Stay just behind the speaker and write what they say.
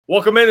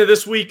Welcome into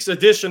this week's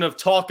edition of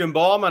Talkin'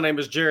 Ball. My name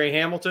is Jerry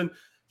Hamilton,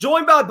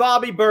 joined by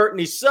Bobby Burton.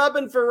 He's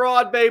subbing for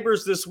Rod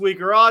Babers this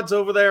week. Rod's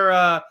over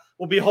there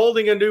will be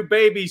holding a new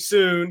baby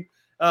soon.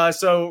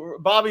 So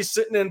Bobby's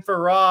sitting in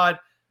for Rod.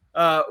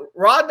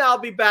 Rod and I'll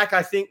be back,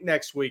 I think,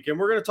 next week, and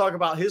we're going to talk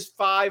about his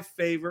 5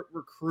 favorite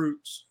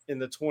recruits in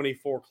the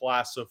 24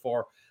 class so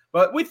far.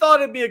 But we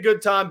thought it'd be a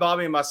good time,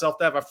 Bobby and myself,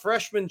 to have a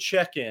freshman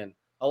check-in.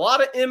 A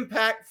lot of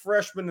impact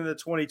freshmen in the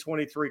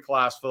 2023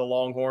 class for the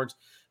Longhorns.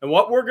 And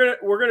what we're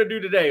gonna do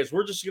today is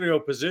we're just gonna go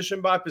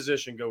position by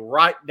position, go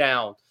right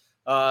down.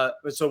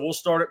 So we'll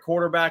start at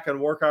quarterback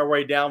and work our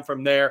way down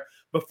from there.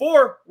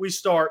 Before we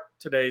start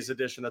today's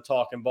edition of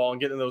Talkin' Ball and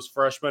getting those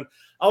freshmen,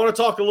 I want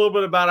to talk a little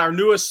bit about our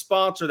newest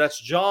sponsor.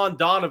 That's John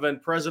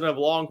Donovan, president of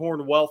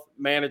Longhorn Wealth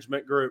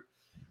Management Group.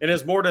 In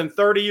his more than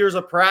 30 years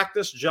of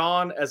practice,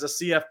 John, as a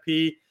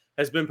CFP,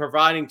 has been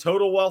providing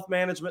total wealth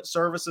management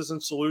services and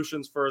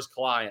solutions for his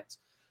clients.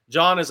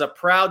 John is a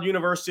proud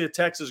University of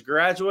Texas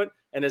graduate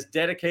and has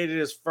dedicated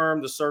his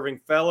firm to serving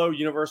fellow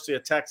University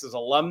of Texas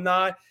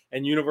alumni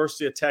and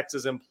University of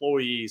Texas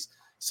employees.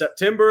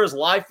 September is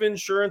Life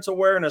Insurance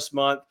Awareness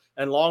Month,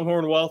 and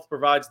Longhorn Wealth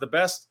provides the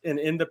best in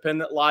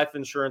independent life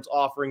insurance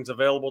offerings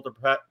available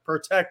to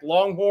protect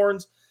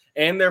Longhorns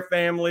and their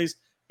families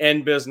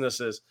and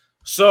businesses.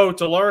 So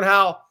to learn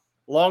how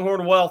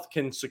Longhorn Wealth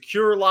can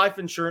secure life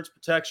insurance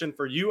protection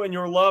for you and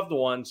your loved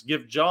ones,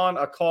 give John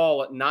a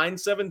call at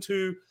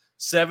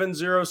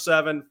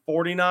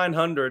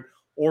 972-707-4900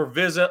 or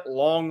visit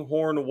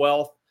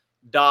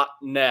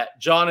longhornwealth.net.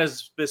 John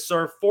has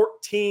served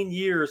 14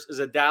 years as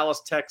a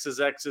Dallas, Texas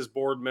Ex's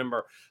board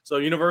member. So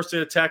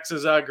University of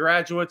Texas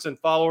graduates and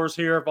followers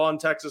here of On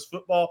Texas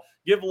Football,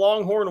 give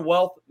Longhorn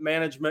Wealth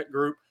Management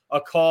Group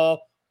a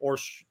call or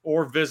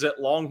visit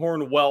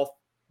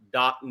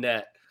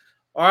longhornwealth.net.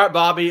 All right,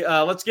 Bobby,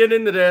 let's get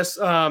into this.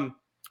 We're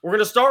going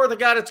to start with a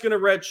guy that's going to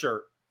redshirt,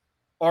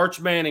 Arch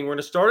Manning. We're going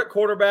to start at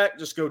quarterback,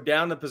 just go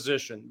down the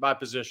position by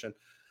position.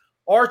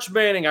 Arch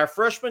Manning, our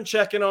freshman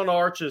check-in on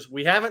Arches.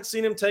 We haven't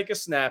seen him take a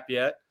snap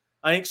yet.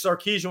 I think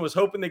Sarkisian was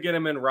hoping to get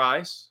him in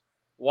Rice,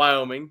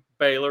 Wyoming,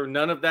 Baylor.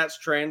 None of that's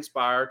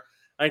transpired.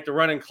 I think the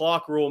running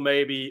clock rule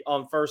maybe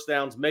on first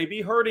downs may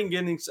be hurting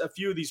getting a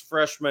few of these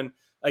freshmen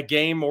a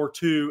game or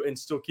two and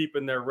still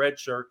keeping their red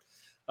shirt.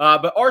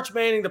 But Arch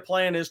Manning, the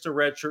plan is to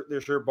redshirt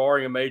this year,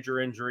 barring a major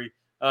injury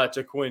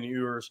to Quinn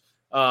Ewers.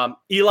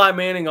 Eli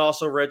Manning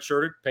also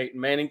redshirted. Peyton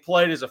Manning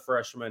played as a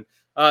freshman.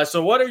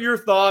 So what are your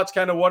thoughts?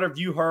 Kind of what have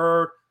you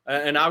heard?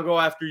 And I'll go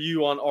after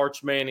you on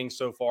Arch Manning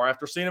so far.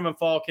 After seeing him in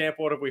fall camp,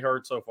 what have we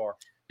heard so far?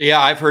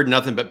 Yeah, I've heard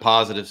nothing but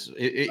positives.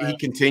 He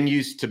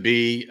continues to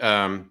be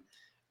a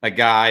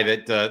guy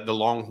that the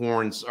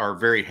Longhorns are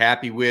very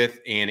happy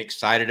with and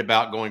excited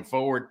about going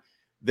forward.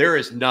 There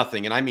is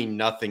nothing, and I mean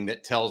nothing,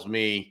 that tells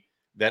me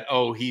that,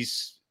 oh,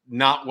 he's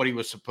not what he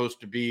was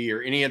supposed to be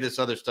or any of this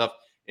other stuff.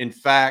 In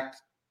fact,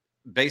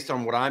 based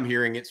on what I'm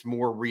hearing, it's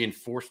more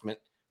reinforcement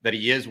that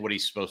he is what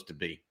he's supposed to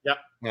be. Yep.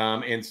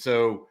 And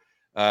so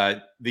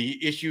the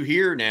issue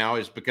here now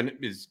is going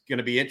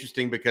to be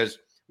interesting because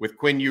with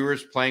Quinn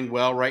Ewers playing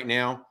well right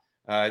now,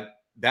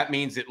 that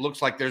means it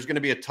looks like there's going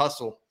to be a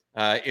tussle.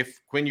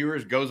 If Quinn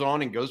Ewers goes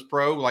on and goes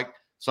pro, like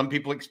some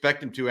people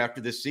expect him to after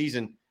this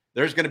season,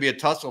 there's going to be a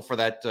tussle for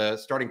that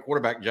starting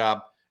quarterback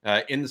job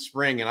in the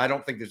spring. And I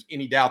don't think there's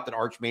any doubt that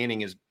Arch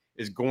Manning is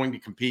going to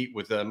compete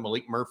with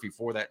Malik Murphy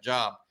for that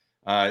job.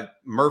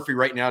 Murphy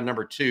right now,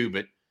 number 2,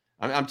 but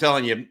I'm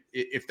telling you,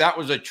 if that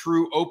was a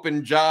true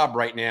open job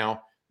right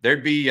now,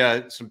 there'd be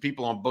some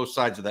people on both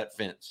sides of that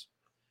fence.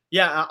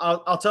 Yeah,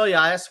 I'll tell you,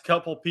 I asked a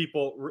couple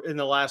people in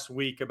the last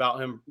week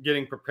about him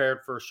getting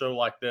prepared for a show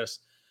like this.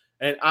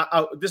 And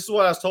this is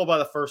what I was told by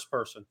the first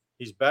person.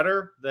 He's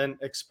better than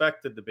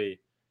expected to be.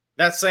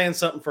 That's saying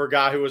something for a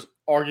guy who was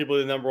arguably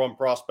the number 1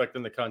 prospect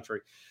in the country.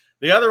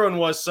 The other one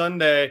was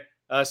Sunday.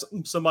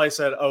 Somebody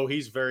said, oh,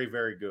 he's very,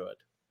 very good.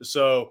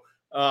 So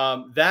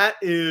that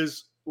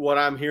is what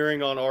I'm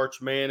hearing on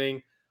Arch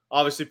Manning.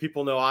 Obviously,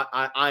 people know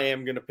I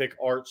am going to pick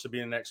Arch to be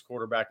the next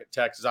quarterback at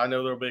Texas. I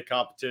know there'll be a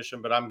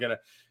competition, but I'm going to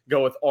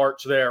go with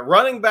Arch there.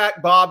 Running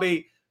back,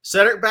 Bobby,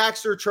 Cedric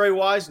Baxter, Trey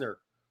Wisner.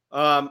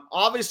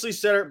 Obviously,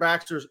 Cedric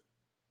Baxter's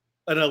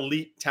an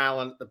elite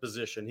talent at the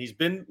position. He's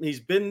been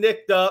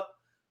nicked up.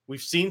 We've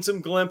seen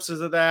some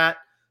glimpses of that,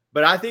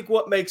 but I think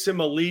what makes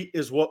him elite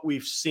is what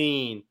we've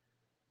seen.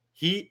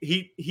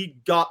 He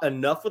got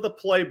enough of the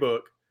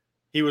playbook.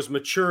 He was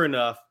mature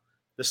enough.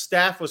 The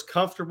staff was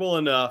comfortable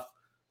enough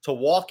to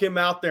walk him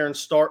out there and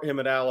start him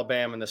at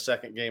Alabama in the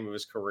second game of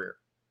his career.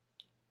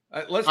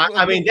 They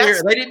didn't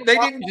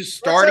just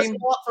start him.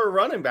 That's a lot for a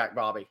running back,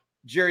 Bobby.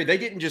 Jerry, they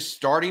didn't just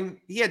start him.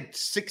 He had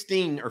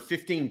 16 or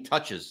 15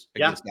 touches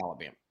against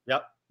Alabama.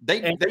 Yep. They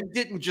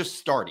didn't just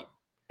start him.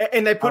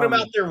 And they put him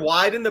out there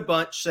wide in the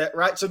bunch set,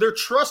 right? So they're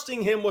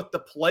trusting him with the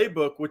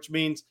playbook, which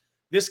means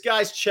this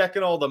guy's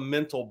checking all the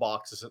mental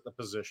boxes at the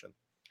position.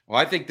 Well,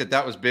 I think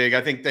that was big. I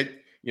think that,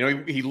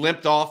 he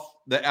limped off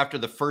after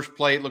the first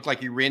play. It looked like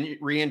he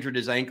re-injured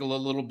his ankle a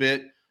little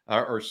bit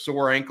or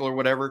sore ankle or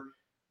whatever.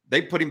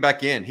 They put him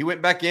back in. He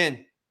went back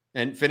in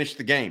and finished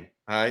the game.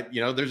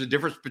 There's a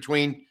difference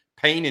between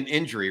pain and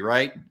injury,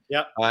 right?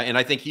 Yeah. And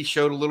I think he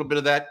showed a little bit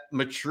of that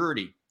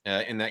maturity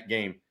in that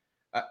game.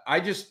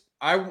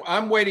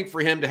 I'm waiting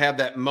for him to have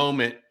that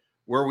moment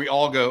where we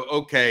all go,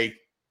 okay,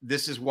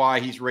 this is why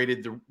he's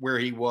rated where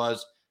he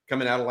was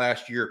coming out of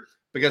last year.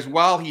 Because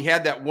while he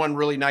had that one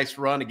really nice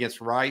run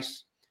against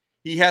Rice,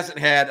 he hasn't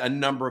had a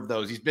number of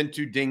those. He's been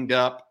too dinged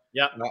up.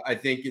 Yeah, I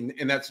think,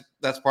 and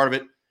that's part of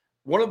it.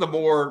 One of the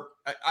more,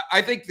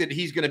 I think that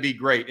he's going to be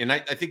great. And I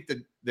think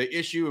that the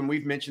issue, and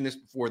we've mentioned this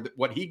before, that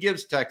what he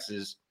gives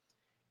Texas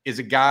is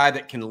a guy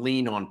that can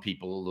lean on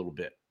people a little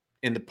bit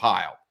in the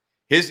pile.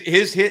 His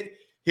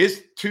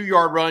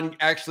 2-yard run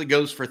actually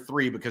goes for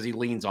 3 because he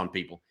leans on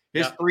people.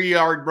 His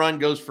 3-yard run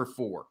goes for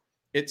 4,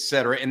 et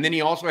cetera. And then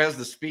he also has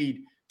the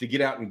speed to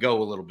get out and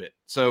go a little bit.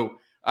 So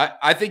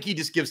I think he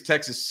just gives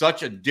Texas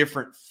such a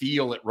different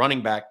feel at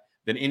running back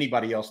than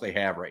anybody else they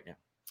have right now.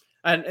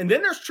 And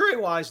then there's Trey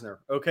Wisner.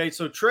 Okay,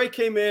 so Trey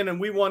came in and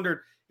we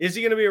wondered, is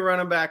he going to be a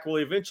running back? Will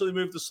he eventually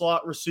move to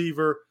slot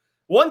receiver?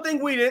 One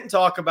thing we didn't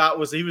talk about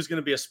was he was going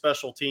to be a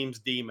special teams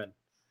demon.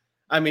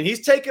 I mean,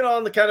 he's taken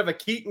on the kind of a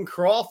Keaton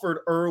Crawford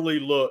early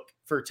look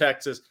for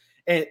Texas.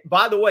 And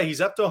by the way, he's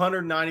up to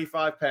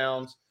 195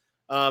 pounds.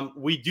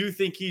 We do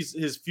think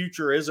his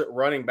future is at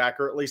running back,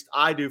 or at least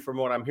I do from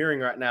what I'm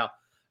hearing right now.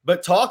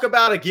 But talk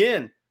about,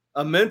 again,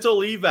 a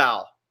mental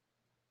eval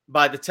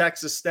by the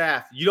Texas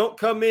staff. You don't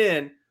come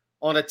in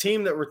on a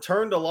team that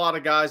returned a lot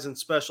of guys in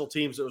special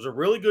teams. It was a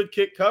really good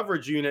kick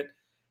coverage unit.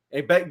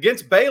 And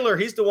against Baylor,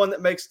 he's the one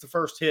that makes the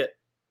first hit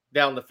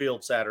down the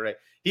field Saturday.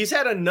 He's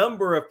had a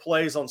number of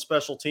plays on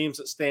special teams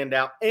that stand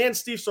out. And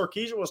Steve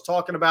Sarkisian was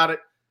talking about it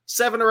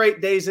 7 or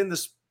 8 days in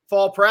this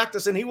fall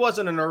practice, and he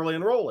wasn't an early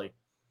enrollee.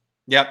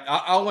 Yeah,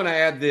 I want to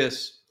add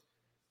this.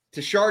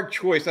 Tashard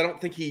Choice, I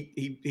don't think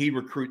he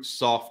recruits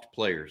soft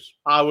players.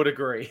 I would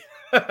agree.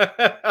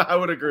 I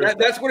would agree.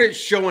 That's what it's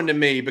showing to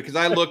me, because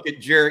I look at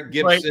Jarrett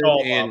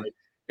Gibson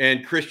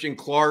and Christian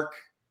Clark.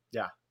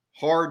 Yeah.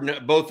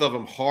 Both of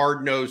them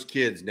hard-nosed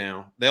kids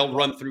now. They'll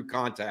run through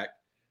contact.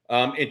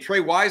 And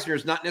Trey Wisner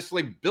is not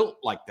necessarily built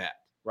like that.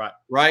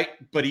 Right?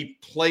 But he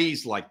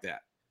plays like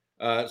that.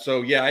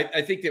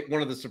 I think that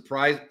one of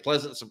the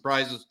pleasant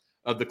surprises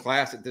of the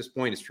class at this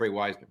point is Trey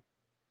Wisner.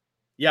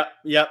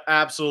 Yep,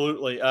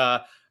 absolutely.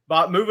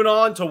 But moving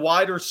on to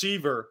wide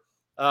receiver,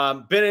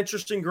 been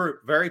interesting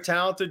group, very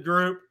talented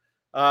group.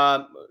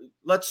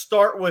 Let's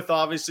start with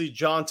obviously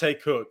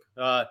Jonte Cook.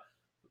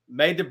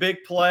 Made the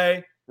big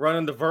play,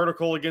 running the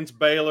vertical against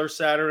Baylor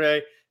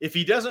Saturday. If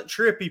he doesn't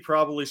trip, he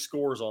probably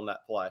scores on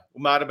that play.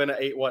 It might have been an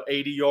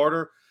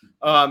 80-yarder.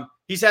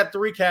 He's had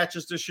 3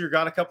 catches this year,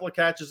 got a couple of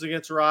catches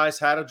against Rice,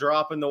 had a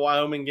drop in the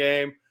Wyoming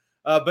game.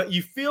 But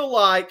you feel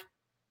like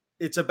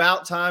it's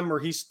about time where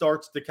he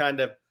starts to kind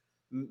of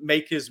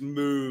make his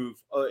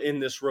move in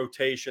this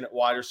rotation at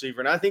wide receiver.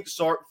 And I think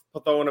Sark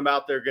throwing him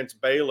out there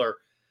against Baylor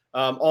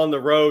on the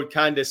road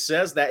kind of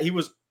says that. He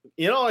was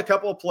in on a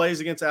couple of plays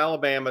against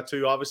Alabama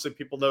too. Obviously,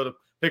 people know to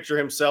picture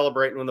him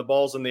celebrating when the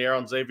ball's in the air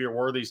on Xavier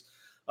Worthy's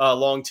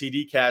long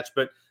TD catch.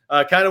 But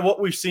kind of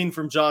what we've seen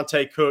from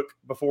Jonte Cook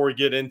before we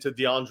get into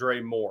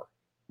DeAndre Moore.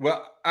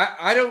 Well,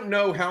 I don't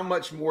know how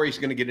much more he's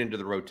going to get into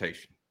the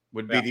rotation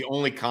would be the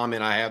only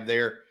comment I have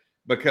there.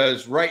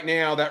 Because right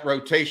now that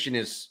rotation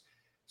is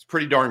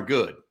pretty darn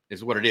good,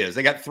 is what it is.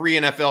 They got 3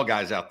 NFL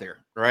guys out there,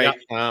 right?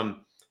 Yeah.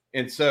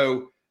 And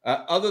so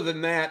other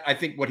than that, I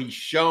think what he's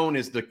shown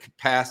is the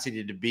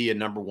capacity to be a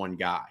number 1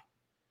 guy,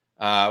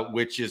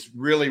 which is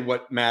really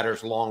what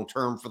matters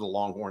long-term for the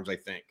Longhorns, I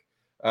think.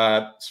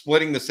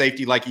 Splitting the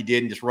safety like he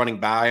did and just running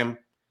by him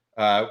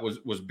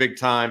was big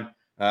time.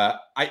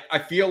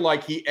 I feel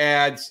like he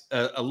adds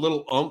a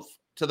little oomph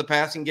to the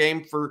passing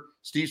game for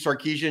Steve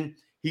Sarkisian.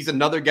 He's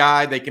another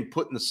guy they can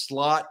put in the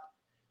slot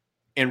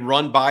and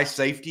run by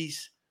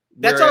safeties.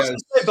 That's what I was going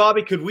to say,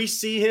 Bobby. Could we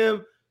see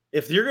him,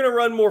 if you're going to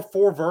run more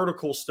 4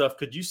 vertical stuff,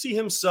 could you see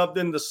him subbed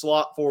in the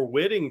slot for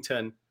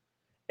Whittington?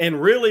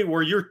 And really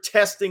where you're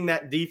testing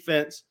that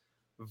defense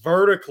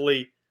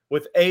vertically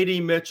with A.D.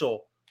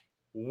 Mitchell,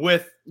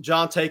 with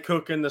Jonte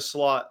Cook in the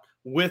slot,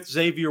 with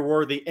Xavier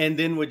Worthy, and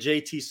then with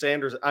J.T.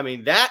 Sanders. I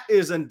mean, that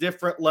is a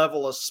different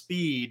level of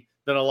speed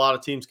than a lot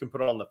of teams can put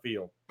on the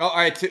field. Oh,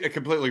 I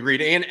completely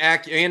agree.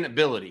 And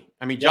ability.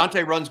 I mean,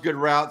 Jonte runs good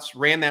routes,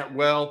 ran that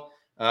well.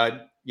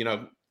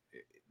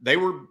 They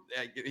were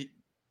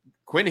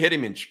Quinn hit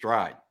him in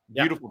stride.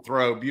 Beautiful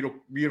throw,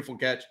 beautiful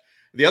catch.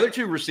 The other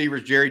 2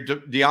 receivers, Jerry,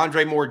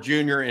 DeAndre Moore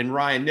Jr. and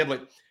Ryan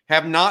Niblett,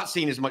 have not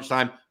seen as much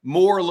time.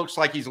 Moore looks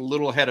like he's a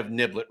little ahead of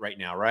Niblett right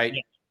now, right?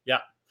 Yeah.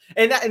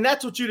 And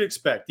that's what you'd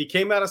expect. He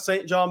came out of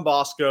St. John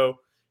Bosco.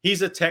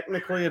 He's a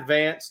technically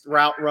advanced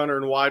route runner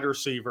and wide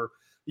receiver.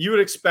 You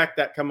would expect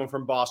that coming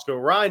from Bosco.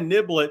 Ryan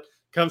Niblett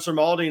comes from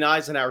Aldine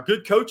Eisenhower.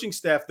 Good coaching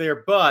staff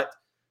there, but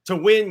to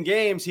win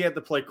games, he had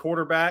to play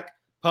quarterback,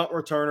 punt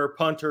returner,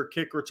 punter,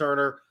 kick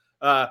returner,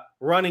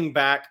 running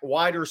back,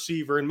 wide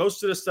receiver. And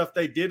most of the stuff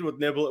they did with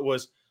Niblett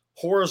was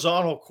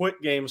horizontal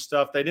quick game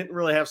stuff. They didn't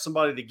really have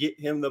somebody to get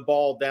him the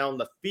ball down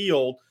the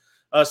field.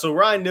 So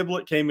Ryan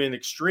Niblett came in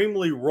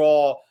extremely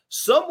raw,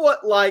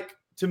 somewhat like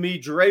to me,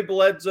 Dre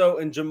Bledsoe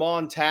and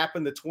Jamon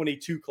Tappan, the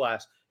 22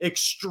 class,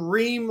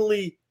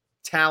 extremely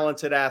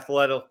talented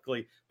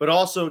athletically, but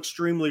also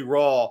extremely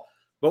raw.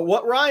 But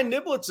what Ryan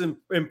Niblett's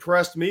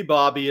impressed me,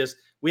 Bobby, is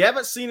we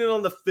haven't seen it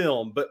on the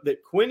film, but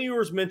that Quinn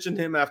Ewers mentioned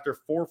him after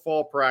 4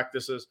 fall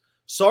practices.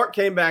 Sark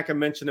came back and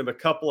mentioned him a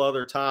couple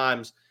other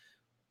times.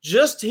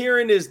 Just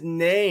hearing his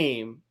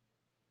name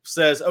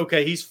says,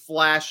 okay, he's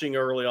flashing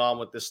early on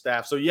with this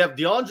staff. So you have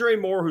DeAndre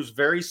Moore, who's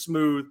very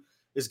smooth,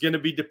 is going to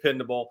be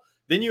dependable.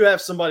 Then you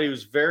have somebody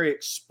who's very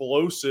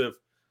explosive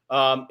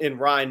in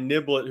Ryan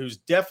Niblett, who's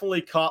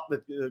definitely caught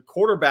the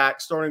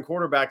starting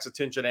quarterback's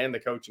attention and the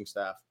coaching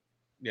staff.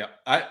 Yeah,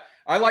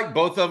 I like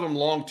both of them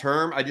long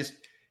term. I just,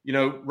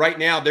 right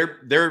now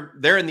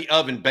they're in the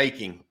oven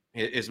baking,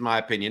 is my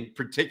opinion,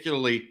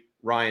 particularly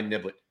Ryan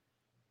Niblett.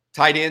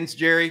 Tight ends,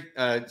 Jerry,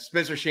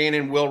 Spencer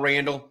Shannon, Will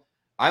Randall.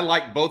 I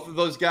like both of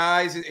those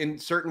guys in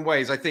certain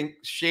ways. I think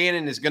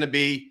Shannon is going to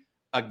be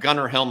a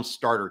Gunnar Helm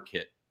starter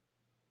kit.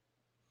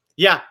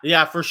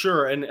 Yeah, for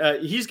sure. And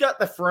he's got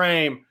the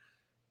frame.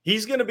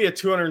 He's going to be a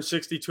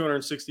 260,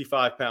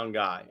 265-pound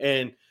guy.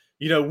 And,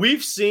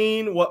 we've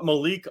seen what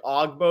Malik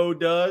Ogbo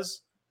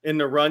does in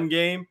the run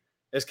game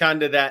as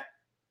kind of that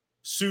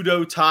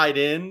pseudo tight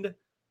end.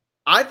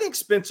 I think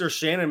Spencer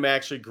Shannon may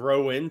actually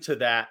grow into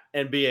that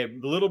and be a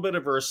little bit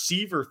of a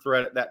receiver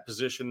threat at that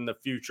position in the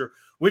future,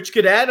 which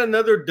could add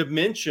another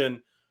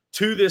dimension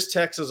to this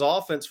Texas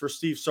offense for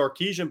Steve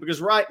Sarkisian,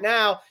 because right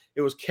now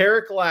it was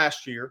Carrick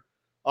last year,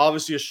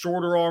 obviously a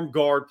shorter arm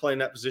guard playing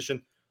that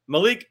position.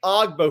 Malik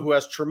Ogbo, who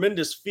has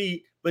tremendous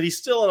feet, but he's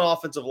still an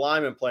offensive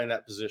lineman playing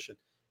that position.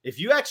 If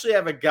you actually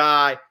have a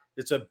guy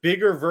that's a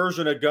bigger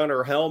version of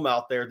Gunnar Helm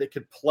out there that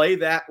could play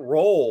that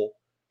role,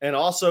 and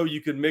also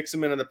you could mix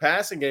him into the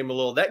passing game a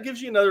little, that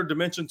gives you another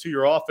dimension to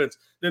your offense.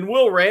 Then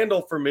Will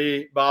Randall, for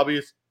me, Bobby,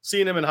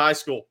 seeing him in high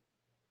school.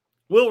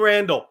 Will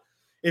Randall,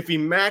 if he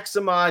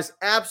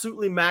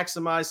absolutely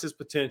maximize his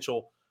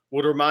potential,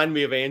 would remind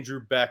me of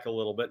Andrew Beck a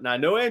little bit. And I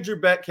know Andrew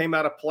Beck came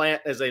out of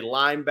Plant as a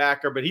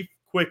linebacker, but he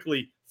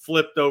quickly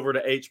flipped over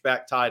to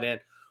H-back tight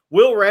end.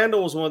 Will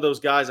Randall was one of those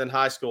guys in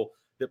high school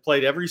that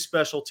played every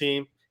special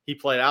team. He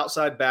played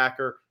outside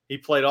backer. He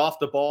played off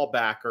the ball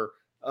backer.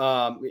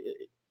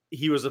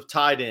 He was a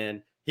tight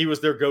end. He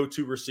was their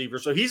go-to receiver.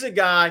 So he's a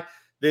guy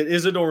that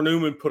Isidore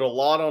Newman put a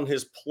lot on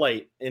his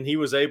plate, and he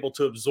was able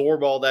to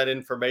absorb all that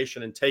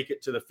information and take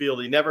it to the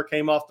field. He never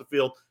came off the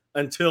field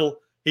until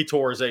he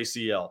tore his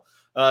ACL.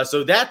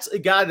 So that's a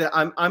guy that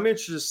I'm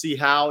interested to see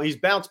how he's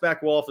bounced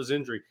back well off his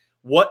injury,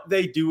 what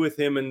they do with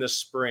him in the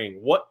spring.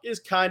 What is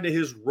kind of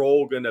his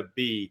role going to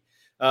be?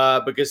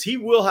 Because he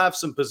will have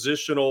some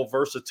positional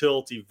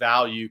versatility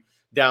value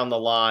down the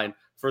line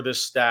for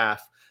this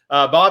staff.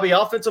 Bobby,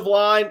 offensive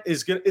line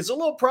is a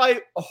little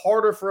probably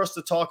harder for us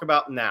to talk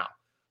about now.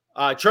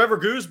 Trevor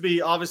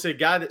Gooseby, obviously a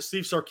guy that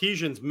Steve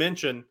Sarkisian's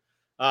mentioned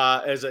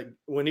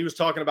when he was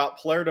talking about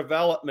player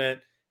development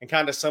and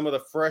kind of some of the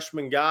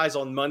freshman guys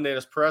on Monday in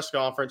his press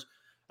conference.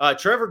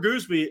 Trevor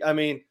Gooseby, I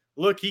mean,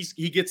 look,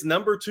 he gets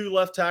number 2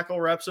 left tackle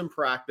reps in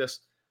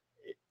practice.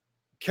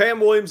 Cam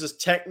Williams is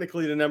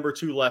technically the number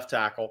 2 left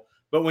tackle,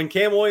 but when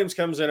Cam Williams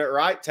comes in at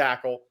right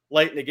tackle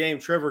late in the game,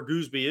 Trevor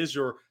Gooseby is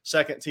your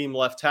second team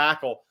left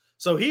tackle.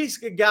 So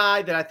he's a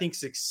guy that I think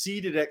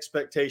exceeded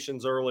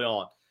expectations early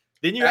on.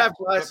 Then you have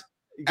guys.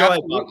 Go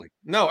ahead.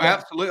 No,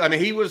 absolutely. I mean,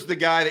 he was the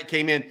guy that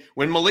came in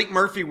when Malik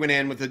Murphy went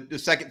in with the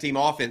second team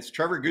offense.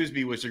 Trevor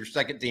Gooseby was your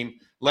second team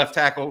left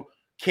tackle.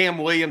 Cam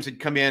Williams had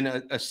come in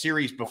a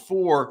series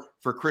before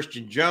for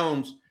Christian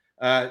Jones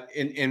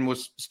and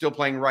was still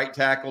playing right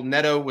tackle.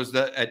 Neto was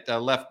at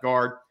left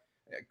guard.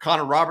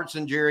 Connor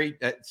Robertson, Jerry,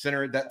 at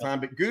center at that time.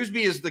 But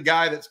Gooseby is the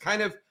guy that's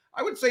kind of,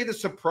 I would say, the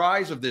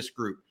surprise of this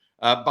group.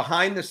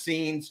 Behind the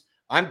scenes,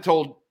 I'm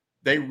told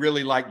they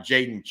really like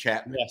Jaden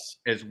Chapman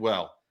as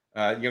well,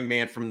 young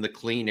man from the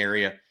Clean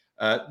area.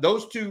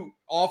 Those 2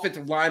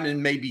 offensive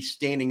linemen may be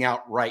standing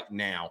out right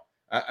now,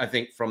 I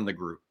think, from the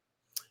group.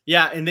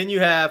 Yeah, and then you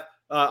have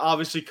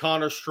obviously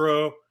Connor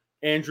Stroh,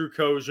 Andrew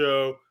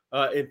Kojo,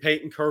 and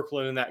Peyton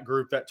Kirkland in that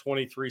group, that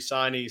 23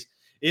 signees.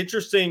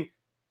 Interesting,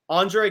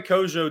 Andre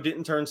Kojo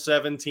didn't turn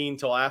 17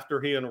 till after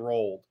he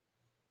enrolled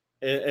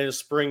in the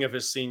spring of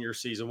his senior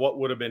season, what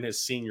would have been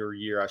his senior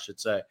year, I should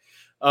say.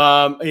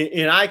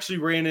 And I actually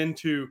ran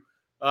into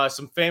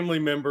some family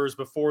members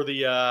before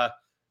the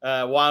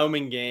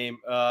Wyoming game.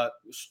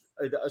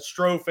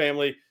 Stroh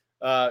family,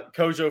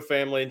 Kojo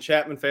family, and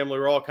Chapman family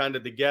were all kind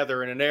of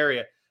together in an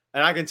area.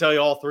 And I can tell you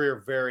all 3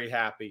 are very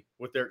happy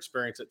with their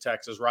experience at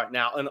Texas right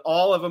now. And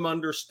all of them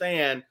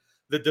understand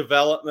the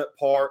development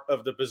part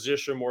of the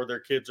position where their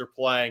kids are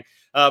playing.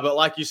 But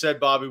like you said,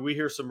 Bobby, we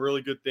hear some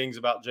really good things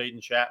about Jaden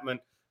Chapman,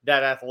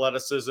 that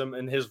athleticism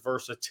and his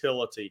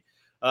versatility.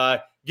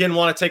 Again,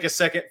 want to take a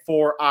second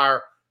for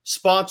our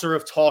sponsor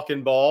of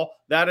Talkin Ball.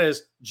 That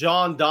is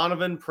John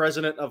Donovan,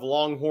 president of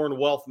Longhorn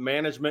Wealth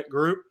Management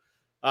Group.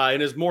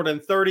 In his more than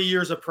 30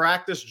 years of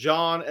practice,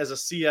 John, as a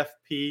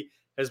CFP,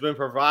 has been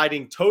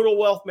providing total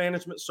wealth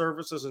management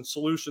services and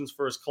solutions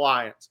for his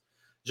clients.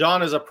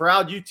 John is a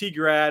proud UT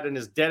grad and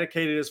has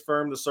dedicated his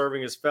firm to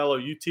serving his fellow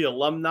UT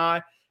alumni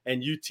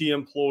and UT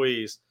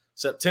employees.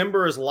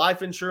 September is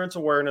Life Insurance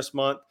Awareness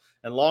Month,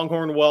 and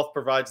Longhorn Wealth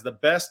provides the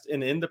best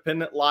in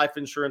independent life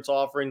insurance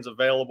offerings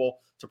available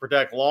to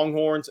protect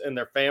Longhorns and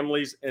their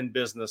families and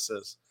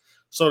businesses.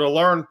 So to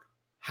learn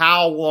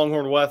how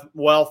Longhorn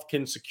Wealth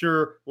can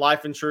secure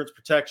life insurance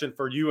protection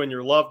for you and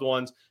your loved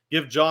ones,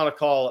 give John a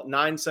call at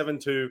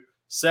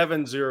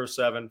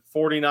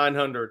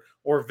 972-707-4900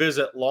 or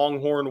visit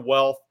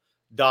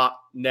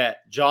longhornwealth.net.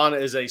 John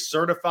is a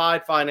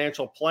certified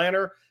financial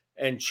planner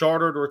and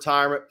chartered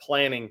retirement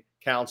planning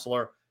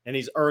counselor, and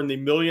he's earned the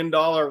 $1 Million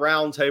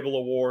Roundtable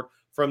Award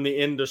from the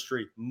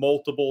industry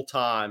multiple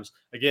times.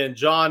 Again,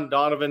 John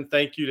Donovan,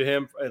 thank you to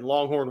him and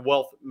Longhorn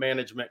Wealth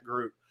Management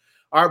Group.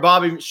 All right,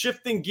 Bobby,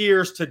 shifting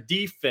gears to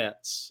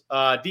defense.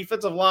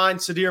 Defensive line,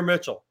 Sadir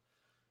Mitchell,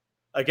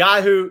 a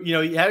guy who,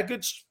 he had a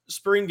good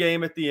spring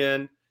game at the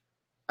end.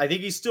 I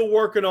think he's still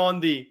working on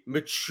the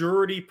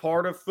maturity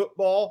part of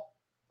football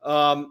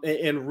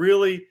and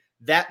really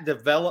that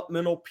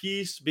developmental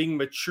piece, being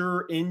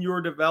mature in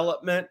your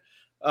development.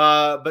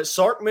 But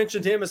Sark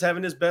mentioned him as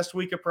having his best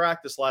week of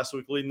practice last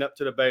week leading up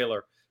to the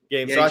Baylor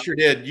game. Yeah, he sure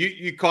did.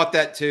 You caught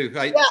that too.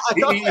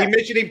 He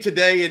mentioned him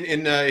today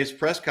in his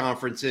press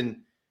conference.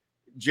 And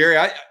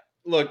Jerry,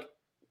 look,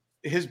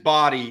 his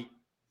body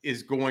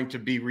is going to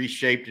be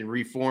reshaped and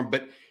reformed,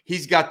 but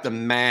he's got the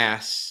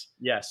mass,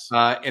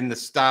 and the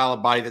style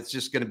of body that's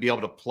just going to be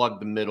able to plug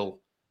the middle,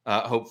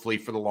 hopefully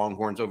for the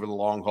Longhorns over the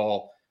long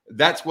haul.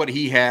 That's what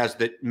he has.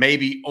 That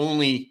maybe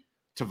only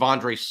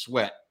T'Vondre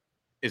Sweat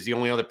is the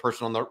only other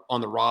person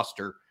on the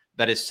roster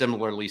that is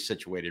similarly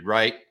situated,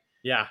 right?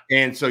 Yeah.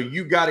 And so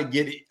you got to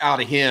get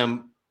out of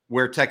him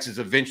where Texas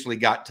eventually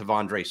got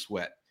T'Vondre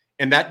Sweat.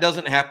 And that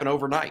doesn't happen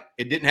overnight.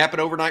 It didn't happen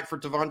overnight for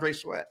T'Vondre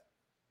Sweat.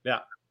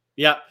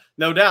 Yeah,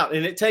 no doubt.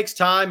 And it takes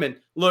time. And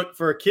look,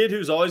 for a kid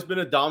who's always been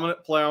a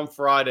dominant player on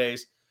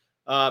Fridays,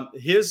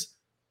 his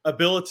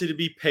ability to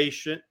be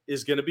patient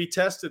is going to be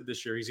tested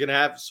this year. He's going to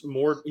have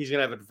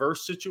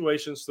adverse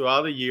situations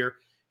throughout the year.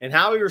 And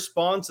how he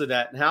responds to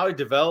that and how he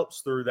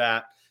develops through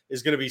that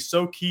is going to be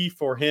so key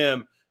for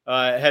him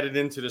headed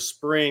into the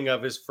spring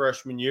of his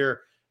freshman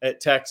year at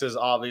Texas,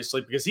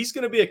 obviously, because he's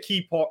going to be a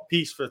key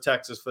piece for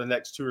Texas for the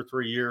next 2 or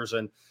 3 years.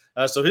 And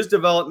so his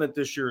development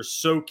this year is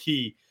so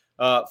key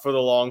for the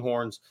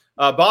Longhorns.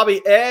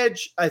 Bobby,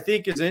 edge, I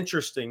think, is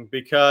interesting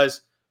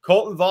because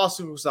Colton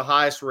Vossick was the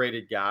highest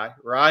rated guy,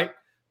 right?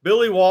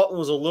 Billy Walton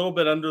was a little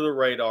bit under the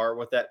radar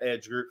with that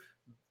edge group.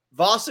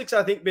 Vossick's,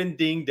 I think, been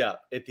dinged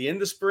up. At the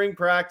end of spring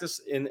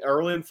practice,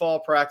 early in fall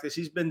practice,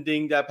 he's been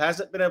dinged up,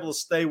 hasn't been able to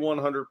stay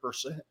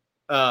 100%.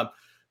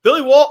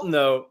 Billy Walton,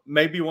 though,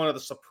 may be one of the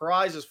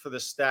surprises for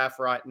the staff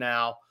right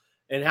now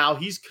and how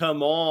he's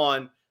come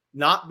on,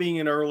 not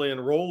being an early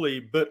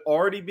enrollee, but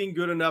already being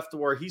good enough to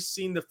where he's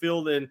seen the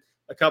field in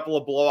a couple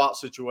of blowout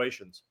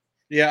situations.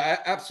 Yeah,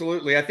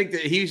 absolutely. I think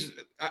that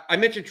I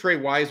mentioned Trey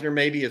Wisner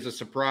maybe as a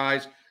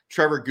surprise,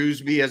 Trevor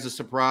Gooseby as a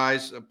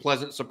surprise, a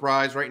pleasant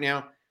surprise right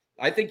now.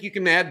 I think you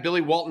can add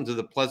Billy Walton to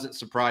the pleasant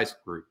surprise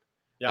group,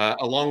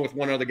 along with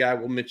one other guy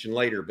we'll mention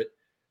later. But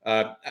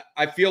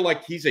I feel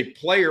like he's a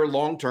player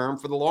long-term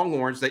for the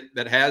Longhorns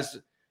that has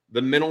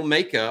the mental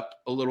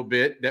makeup a little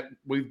bit that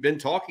we've been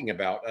talking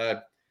about.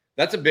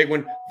 That's a big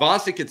one.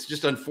 Vossick, it's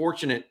just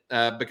unfortunate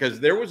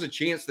because there was a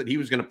chance that he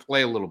was going to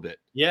play a little bit.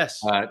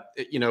 Yes.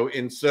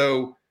 And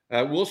so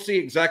we'll see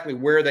exactly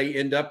where they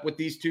end up with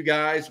these two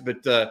guys.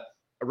 But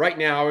right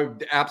now, I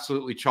would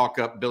absolutely chalk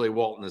up Billy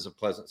Walton as a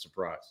pleasant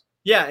surprise.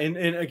 Yeah, and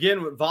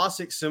again, with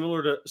Vossick,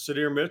 similar to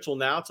Sadir Mitchell,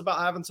 now it's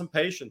about having some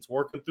patience,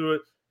 working through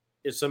it.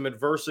 It's some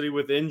adversity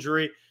with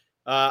injury.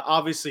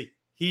 Obviously,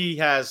 he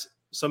has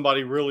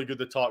somebody really good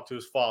to talk to,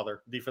 his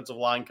father, defensive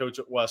line coach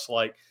at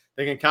Westlake.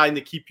 They can kind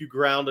of keep you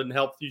grounded and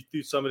help you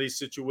through some of these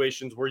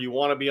situations where you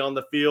want to be on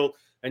the field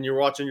and you're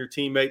watching your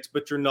teammates,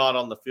 but you're not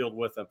on the field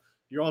with them.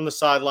 You're on the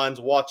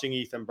sidelines watching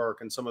Ethan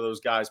Burke and some of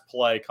those guys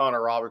play.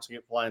 Connor Robertson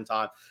get playing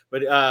time.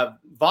 But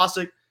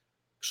Vossick,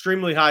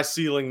 extremely high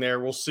ceiling there.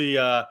 We'll see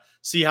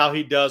how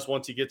he does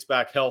once he gets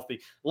back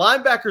healthy.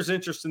 Linebackers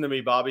interesting to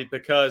me, Bobby,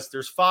 because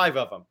there's 5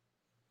 of them.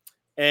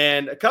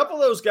 And a couple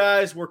of those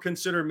guys were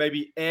considered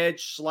maybe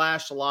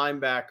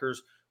edge/linebackers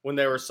when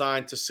they were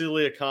assigned to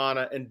Celia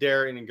Kana and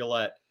Darian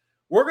Gillette.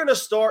 We're going to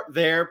start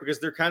there because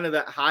they're kind of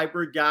that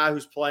hybrid guy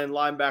who's playing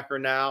linebacker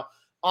now.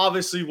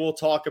 Obviously, we'll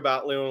talk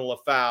about Leon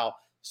Lafau,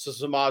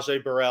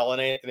 Samaje Burrell,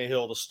 and Anthony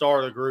Hill to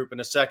start the group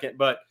in a second.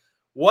 But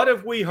what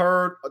have we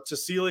heard to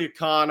Celia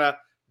Kana,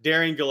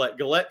 Darian Gillette?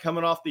 Gillette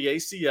coming off the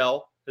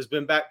ACL, has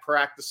been back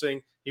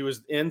practicing. He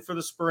was in for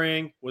the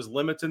spring, was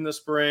limited in the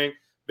spring,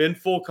 been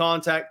full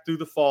contact through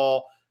the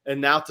fall, and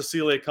now to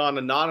Celia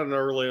Kana, not an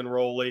early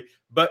enrollee,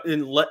 but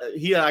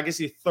I guess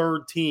he's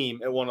third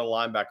team at one of the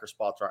linebacker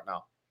spots right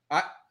now.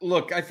 I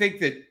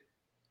think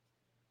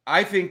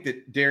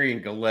that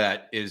Darian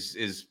Gillette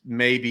is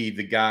maybe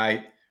the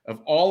guy of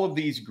all of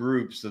these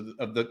groups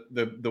of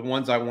the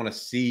ones I want to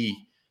see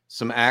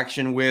some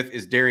action with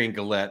is Darian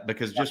Gillette,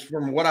 because just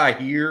from what I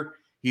hear,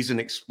 he's an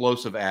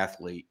explosive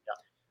athlete.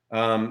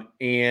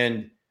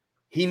 And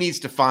he needs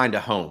to find a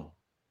home,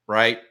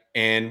 right?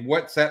 And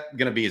what's that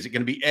going to be? Is it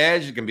going to be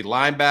edge? Is it going to be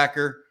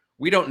linebacker?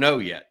 We don't know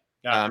yet.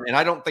 Yeah. And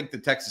I don't think the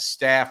Texas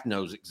staff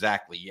knows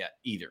exactly yet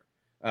either.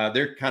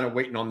 They're kind of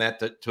waiting on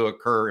that to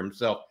occur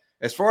himself.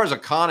 As far as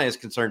Akana is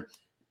concerned,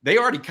 they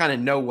already kind of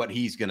know what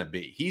he's going to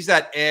be. He's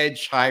that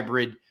edge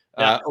hybrid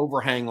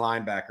overhang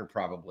linebacker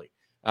probably.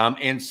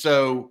 And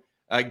so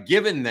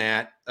given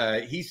that,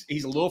 he's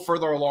a little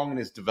further along in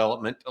his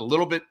development, a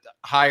little bit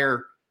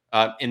higher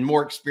and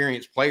more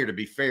experienced player, to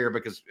be fair,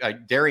 because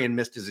Darian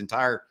missed his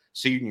entire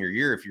senior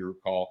year, if you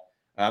recall.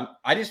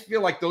 I just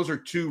feel like those are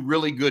two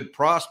really good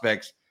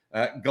prospects.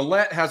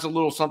 Gillette has a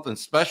little something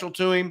special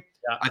to him.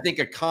 Yeah. I think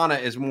Akana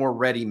is more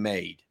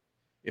ready-made,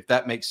 if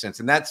that makes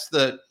sense. And that's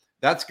going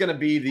to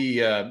be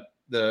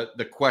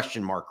the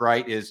question mark,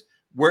 right? Is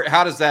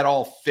how does that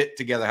all fit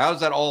together? How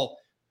does that all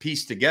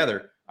piece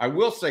together? I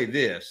will say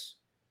this: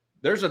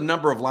 there's a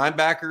number of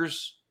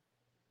linebackers.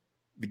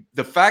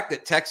 The fact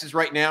that Texas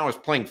right now is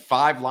playing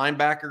 5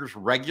 linebackers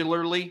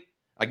regularly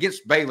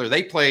against Baylor,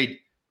 they played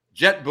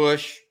Jet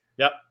Bush,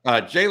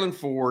 Jalen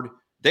Ford,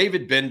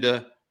 David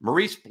Benda,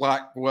 Maurice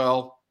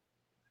Blackwell,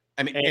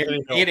 and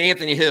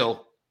Anthony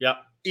Hill.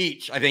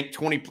 Each, I think,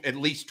 at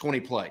least 20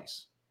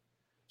 plays.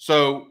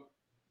 So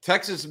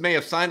Texas may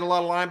have signed a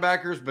lot of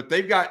linebackers, but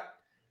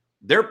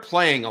they're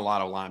playing a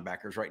lot of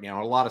linebackers right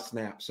now, a lot of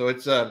snaps. So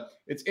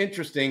it's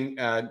interesting.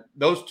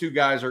 Those two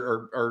guys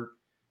are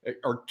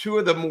two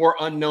of the more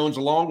unknowns,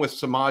 along with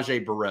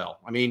Samaje Burrell.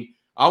 I mean,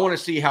 I want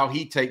to see how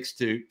he takes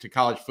to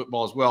college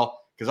football as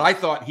well, because I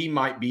thought he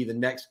might be the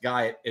next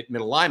guy at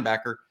middle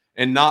linebacker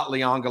and not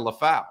Leonga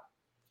Lafau.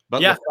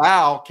 But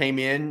Lafau came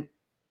in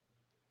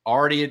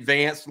already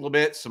advanced a little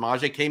bit.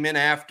 Samaje came in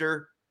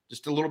after,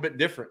 just a little bit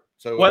different.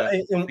 So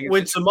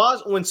when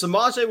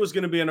Samaje was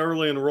going to be an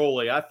early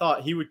enrollee, I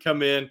thought he would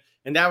come in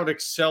and that would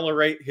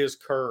accelerate his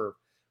curve.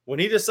 When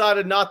he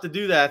decided not to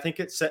do that, I think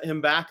it set him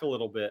back a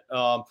little bit.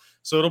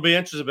 So it'll be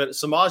interesting. But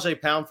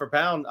Samaje, pound for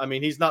pound, I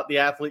mean, he's not the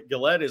athlete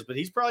Gillette is, but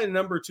he's probably the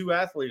number 2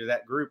 athlete of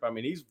that group. I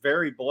mean, he's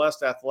very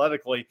blessed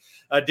athletically.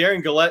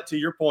 Darian Gillette, to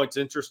your point, is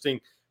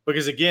interesting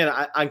because, again,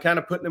 I'm kind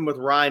of putting him with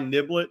Ryan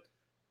Niblett,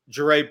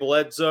 Jere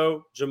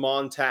Bledsoe,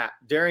 Jamon Tapp.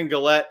 Darian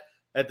Gillette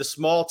at the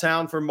small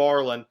town for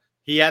Marlin,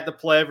 he had to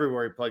play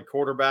everywhere. He played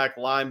quarterback,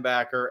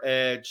 linebacker,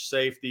 edge,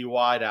 safety,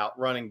 wideout,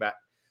 running back.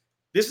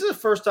 This is the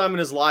first time in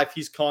his life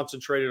he's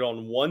concentrated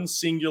on one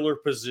singular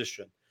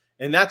position.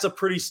 And that's a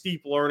pretty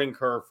steep learning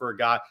curve for a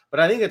guy. But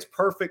I think it's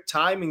perfect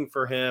timing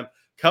for him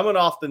coming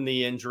off the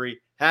knee injury,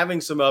 having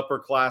some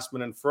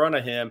upperclassmen in front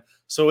of him.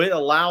 So it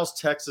allows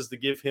Texas to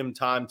give him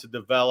time to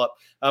develop.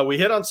 We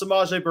hit on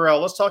Samaje Burrell.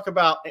 Let's talk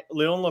about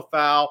Leon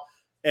Lafau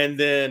and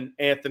then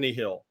Anthony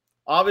Hill.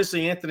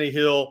 Obviously, Anthony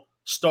Hill,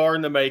 star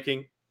in the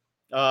making.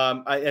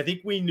 I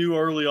think we knew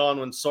early on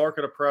when Sark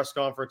at a press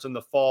conference in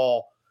the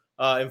fall,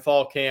 in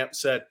fall camp,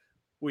 said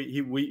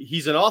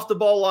he's an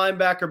off-the-ball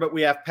linebacker, but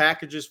we have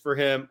packages for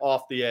him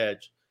off the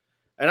edge.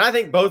 And I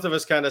think both of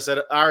us kind of said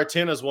our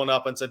antennas went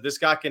up and said this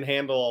guy can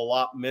handle a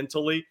lot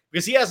mentally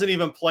because he hasn't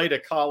even played a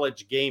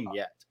college game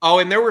yet. Oh,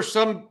 and there were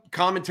some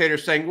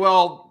commentators saying,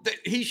 well,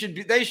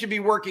 they should be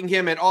working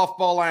him at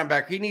off-ball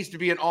linebacker. He needs to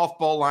be an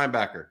off-ball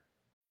linebacker.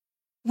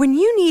 When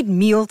you need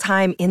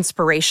mealtime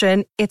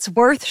inspiration, it's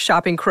worth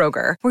shopping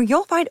Kroger, where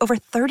you'll find over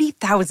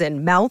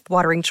 30,000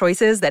 mouth-watering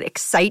choices that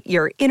excite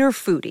your inner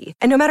foodie.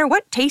 And no matter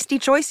what tasty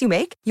choice you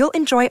make, you'll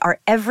enjoy our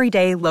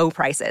everyday low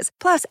prices,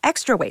 plus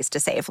extra ways to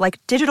save,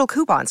 like digital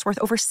coupons worth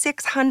over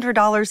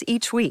 $600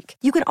 each week.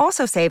 You can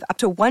also save up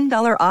to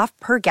 $1 off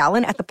per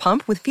gallon at the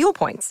pump with fuel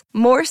points.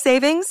 More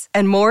savings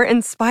and more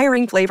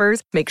inspiring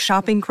flavors make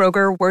shopping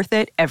Kroger worth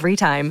it every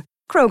time.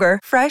 Kroger,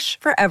 fresh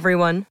for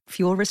everyone.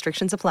 Fuel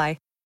restrictions apply.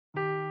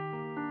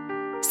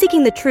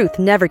 Seeking the truth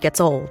never gets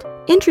old.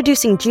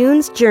 Introducing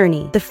June's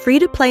Journey, the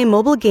free-to-play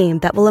mobile game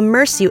that will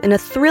immerse you in a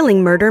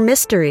thrilling murder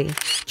mystery.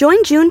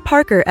 Join June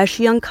Parker as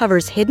she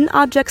uncovers hidden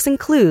objects and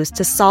clues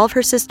to solve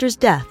her sister's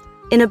death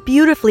in a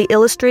beautifully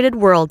illustrated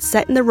world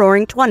set in the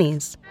Roaring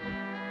 '20s.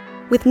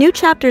 With new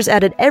chapters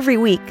added every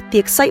week, the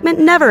excitement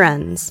never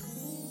ends.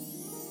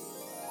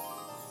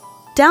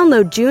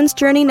 Download June's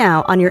Journey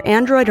now on your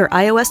Android or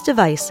iOS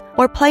device,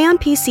 or play on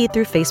PC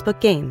through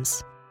Facebook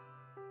Games.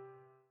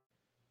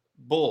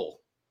 Bull.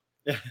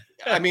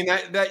 I mean,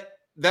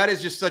 that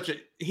is just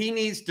he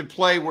needs to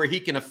play where he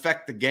can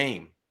affect the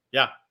game.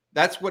 Yeah.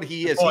 That's what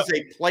he is. He's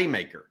a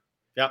playmaker.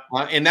 Yeah.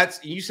 And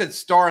you said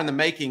star in the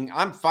making.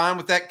 I'm fine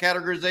with that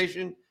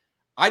categorization.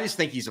 I just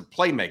think he's a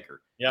playmaker.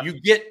 Yeah. You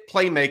get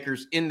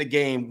playmakers in the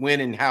game when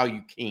and how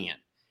you can.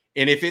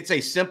 And if it's a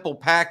simple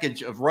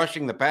package of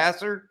rushing the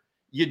passer,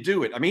 you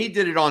do it. I mean, he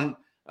did it on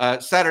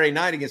Saturday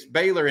night against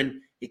Baylor, and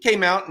he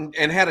came out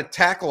and had a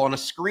tackle on a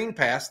screen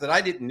pass that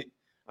I didn't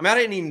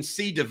even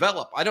see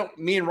develop.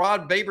 Me and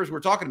Rod Babers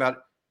were talking about it.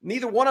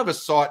 Neither one of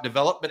us saw it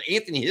develop, but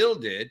Anthony Hill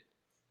did.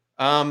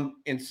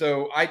 And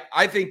so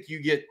I think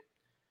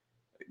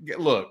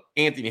look,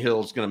 Anthony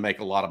Hill is going to make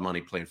a lot of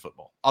money playing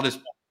football.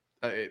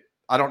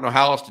 I don't know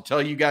how else to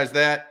tell you guys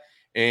that.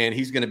 And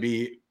he's going to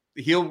be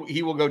he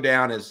will go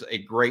down as a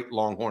great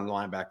Longhorn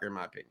linebacker, in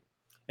my opinion.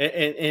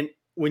 And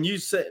when you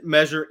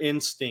measure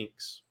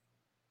instincts,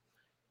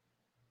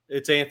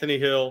 it's Anthony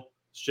Hill,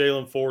 it's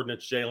Jalen Ford, and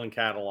it's Jalen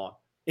Catalon.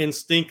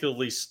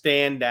 Instinctively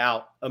stand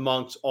out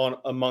amongst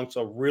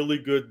a really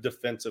good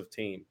defensive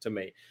team to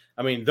me.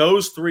 I mean,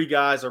 those three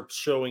guys are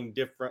showing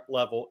different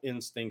level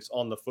instincts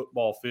on the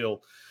football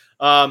field.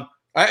 I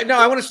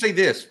want to say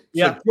this.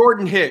 Yeah. So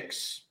Jordan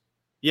Hicks.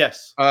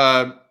 Yes.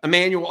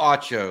 Emmanuel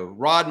Acho,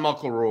 Rod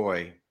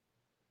Muckleroy,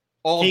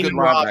 all Keenan good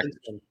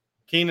linebackers.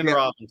 Keenan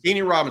Robinson.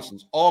 Keenan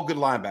Robinson's all good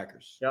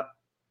linebackers. Yep.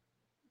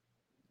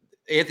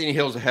 Anthony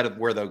Hill's ahead of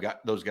where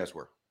those guys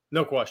were.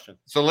 No question.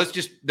 So let's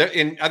just –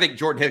 and I think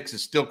Jordan Hicks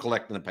is still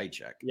collecting a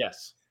paycheck.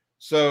 Yes.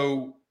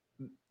 So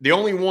the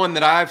only one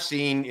that I've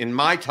seen in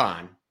my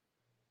time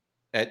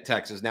at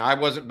Texas – now, I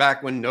wasn't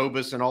back when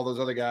Novus and all those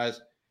other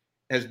guys –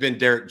 has been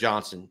Derek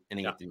Johnson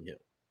and Anthony Hill.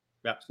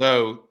 Yeah.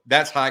 So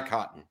that's high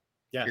cotton.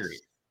 Yes. Period.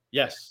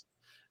 Yes.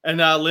 And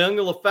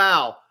Leonga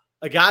Lafau,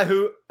 a guy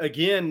who,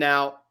 again,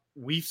 now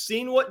we've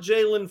seen what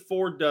Jalen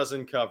Ford does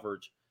in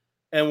coverage.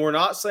 And we're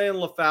not saying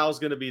Lafau is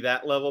going to be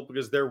that level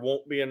because there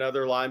won't be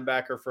another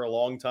linebacker for a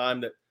long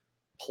time that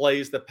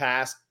plays the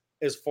pass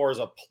as far as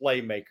a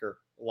playmaker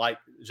like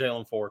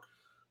Jalen Ford.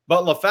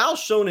 But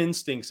Lafau's shown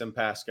instincts in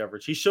pass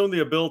coverage. He's shown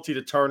the ability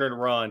to turn and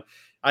run.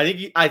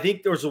 I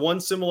think there's one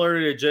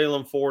similarity to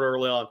Jalen Ford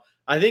early on.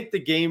 I think the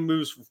game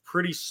moves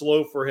pretty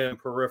slow for him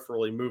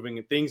peripherally, moving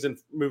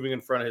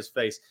in front of his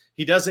face.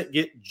 He doesn't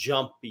get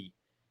jumpy.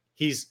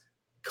 He's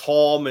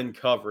calm in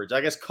coverage.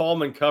 I guess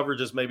calm in coverage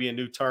is maybe a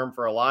new term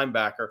for a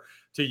linebacker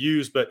to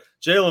use, but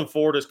Jalen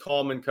Ford is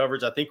calm in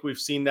coverage. I think we've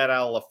seen that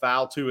out of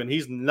Lafau too, and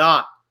he's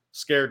not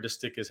scared to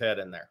stick his head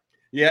in there.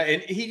 Yeah,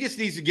 and he just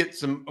needs to get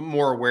some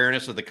more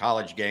awareness of the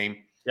college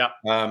game. Yeah.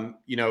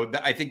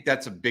 I think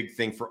that's a big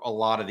thing for a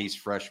lot of these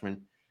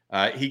freshmen.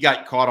 He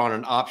got caught on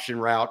an option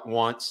route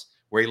once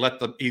where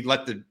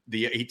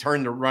he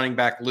turned the running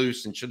back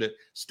loose and should have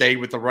stayed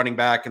with the running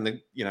back. And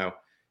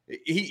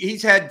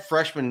he's had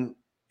freshman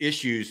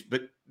issues,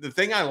 but the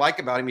thing I like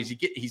about him is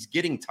he's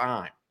getting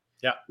time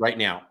right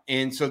now.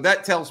 And so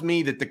that tells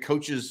me that the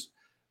coaches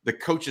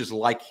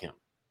like him.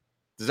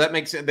 Does that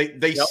make sense?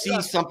 They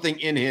see something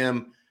in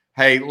him.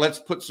 Hey, let's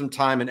put some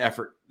time and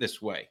effort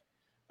this way.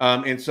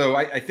 And so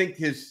I think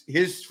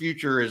his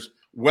future is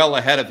well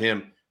ahead of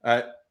him.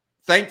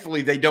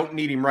 Thankfully, they don't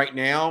need him right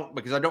now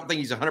because I don't think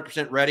he's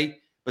 100% ready.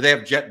 But they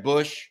have Jet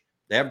Bush,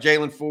 they have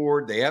Jalen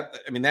Ford, they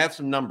have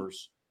some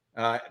numbers.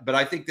 But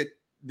I think that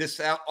this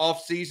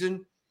off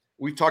season,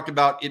 we've talked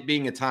about it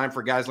being a time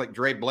for guys like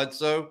Dre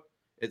Bledsoe,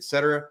 et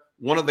cetera.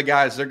 One of the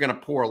guys they're going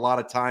to pour a lot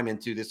of time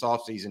into this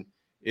offseason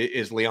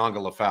is Leonga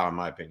Lafau, in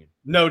my opinion.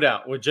 No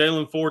doubt. With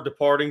Jalen Ford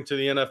departing to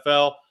the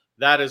NFL,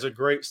 that is a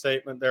great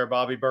statement there,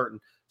 Bobby Burton.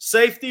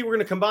 Safety, we're going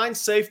to combine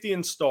safety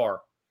and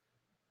star.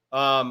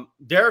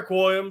 Derek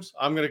Williams,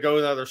 I'm going to go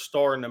with another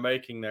star in the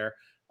making there.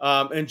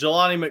 And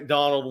Jelani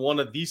McDonald, one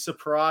of the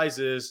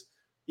surprises,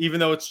 even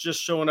though it's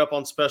just showing up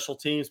on special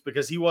teams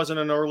because he wasn't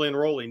an early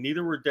enrollee.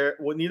 Neither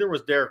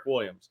was Derek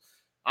Williams.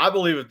 I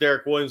believe if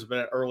Derek Williams had been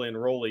an early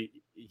enrollee,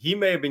 he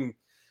may have been,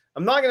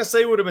 I'm not going to say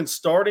he would have been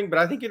starting, but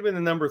I think he'd have been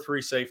the number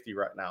 3 safety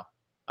right now.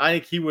 I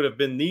think he would have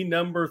been the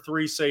number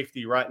 3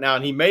 safety right now.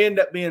 And he may end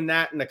up being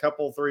that in a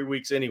couple of 3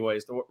 weeks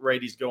anyways, the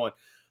rate he's going.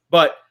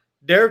 But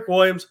Derek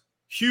Williams,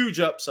 huge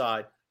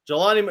upside.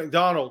 Jelani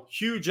McDonald,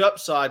 huge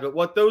upside. But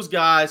what those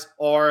guys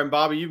are, and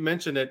Bobby, you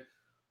mentioned it,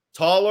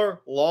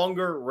 taller,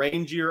 longer,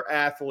 rangier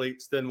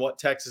athletes than what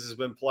Texas has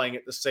been playing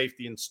at the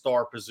safety and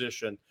star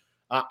position.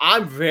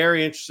 I'm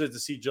very interested to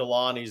see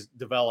Jelani's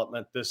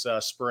development this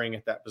spring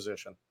at that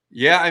position.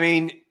 Yeah, I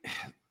mean,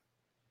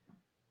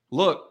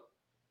 look,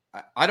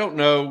 I don't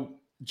know.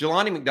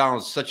 Jelani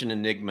McDonald is such an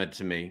enigma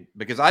to me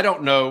because I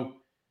don't know,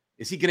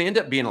 is he going to end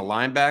up being a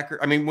linebacker?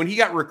 I mean, when he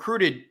got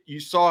recruited, you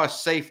saw a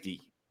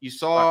safety. You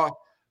saw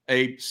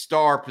a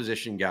star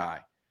position guy.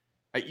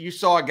 You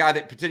saw a guy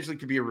that potentially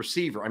could be a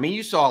receiver. I mean,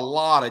 you saw a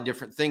lot of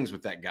different things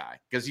with that guy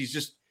because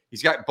he's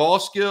got ball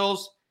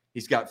skills.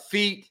 He's got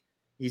feet.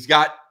 He's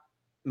got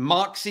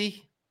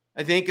moxie,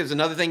 I think, is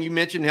another thing you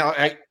mentioned, how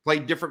I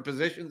played different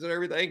positions and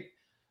everything,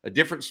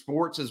 different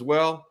sports as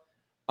well.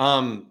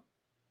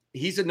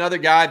 He's another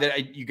guy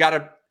that you got to,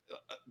 a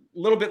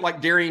little bit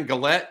like Darian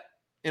Gillette,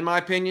 in my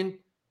opinion,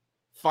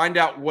 find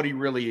out what he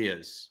really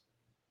is.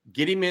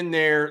 Get him in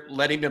there,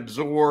 let him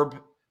absorb,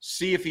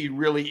 see if he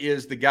really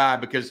is the guy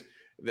because,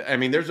 I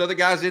mean, there's other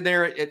guys in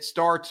there at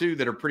star too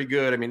that are pretty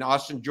good. I mean,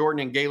 Austin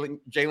Jordan and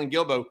Jalen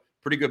Gilbo,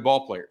 pretty good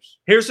ball players.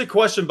 Here's the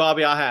question,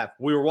 Bobby, I have.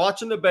 We were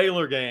watching the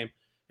Baylor game,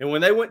 and when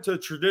they went to the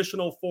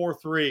traditional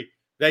 4-3,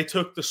 they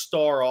took the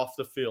star off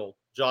the field,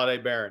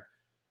 Jahdae Barron.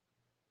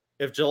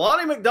 If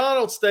Jelani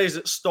McDonald stays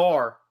at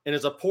star and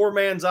is a poor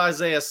man's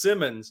Isaiah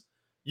Simmons,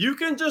 you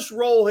can just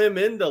roll him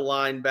into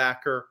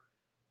linebacker,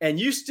 and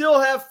you still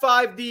have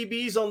 5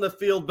 DBs on the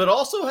field, but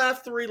also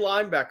have 3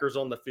 linebackers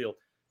on the field.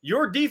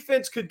 Your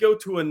defense could go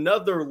to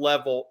another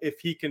level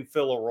if he can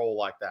fill a role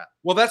like that.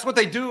 Well, that's what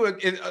they do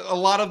in a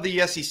lot of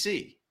the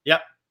SEC.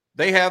 Yep.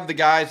 they have the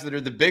guys that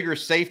are the bigger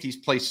safeties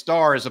play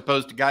star as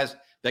opposed to guys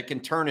that can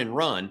turn and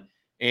run.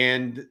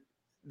 And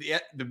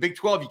the Big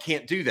 12, you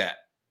can't do that.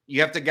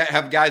 You have to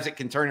have guys that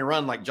can turn and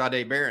run like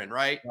Jahdae Barron,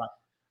 right?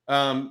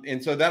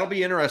 And so that'll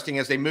be interesting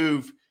as they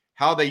move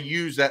how they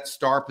use that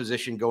star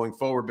position going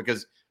forward,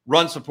 because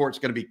run support is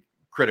going to be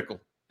critical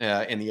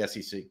in the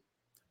SEC.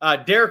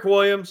 Derek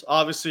Williams,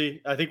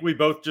 obviously, I think we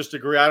both just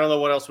agree. I don't know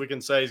what else we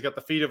can say. He's got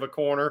the feet of a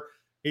corner.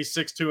 He's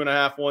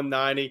 6'2.5",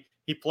 190.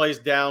 He plays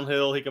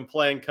downhill. He can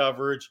play in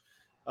coverage.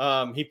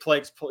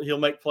 He'll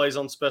make plays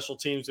on special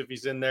teams if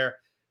he's in there.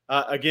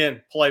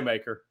 Again,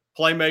 playmaker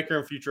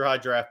and future high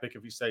draft pick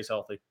if he stays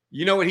healthy.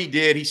 You know what he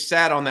did? He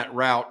sat on that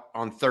route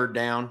on third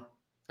down,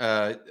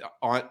 and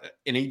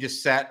he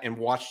just sat and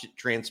watched it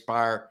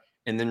transpire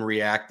and then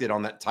reacted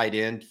on that tight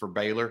end for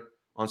Baylor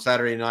on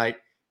Saturday night.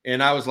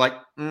 And I was like,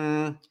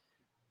 a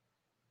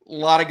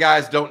lot of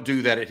guys don't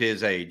do that at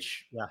his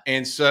age. Yeah.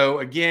 And so,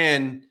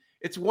 again,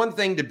 it's one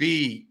thing to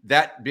be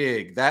that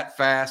big, that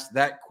fast,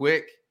 that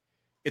quick.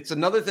 It's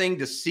another thing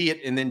to see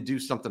it and then do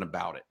something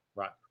about it.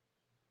 Right.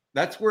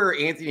 That's where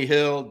Anthony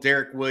Hill,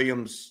 Derek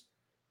Williams,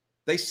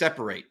 they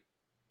separate,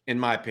 in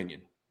my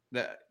opinion.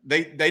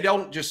 They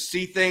don't just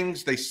see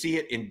things, they see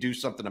it and do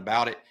something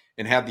about it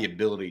and have the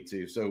ability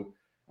to. So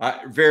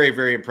very,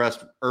 very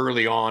impressed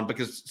early on,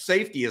 because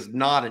safety is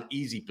not an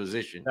easy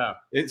position. No.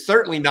 It's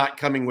certainly not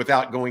coming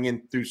without going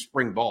in through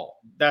spring ball.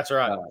 That's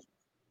right.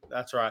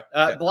 That's right.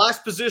 The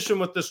last position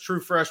with this true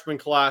freshman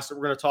class that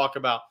we're going to talk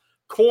about,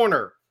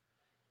 corner.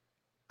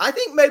 I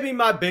think maybe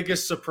my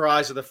biggest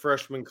surprise of the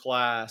freshman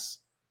class,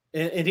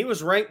 and he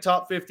was ranked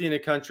top 50 in the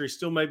country,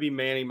 still maybe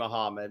Malik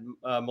Muhammad.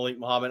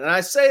 And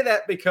I say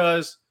that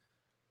because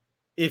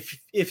if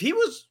he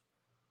was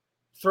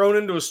thrown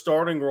into a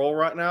starting role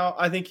right now,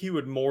 I think he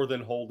would more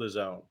than hold his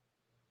own.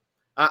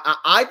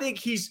 I think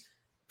he's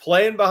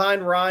playing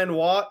behind Ryan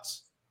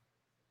Watts,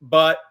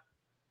 but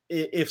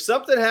if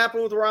something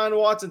happened with Ryan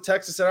Watts and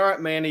Texas said, all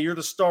right, Manny, you're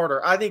the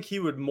starter, I think he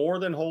would more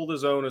than hold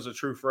his own as a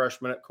true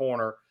freshman at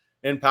corner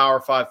in Power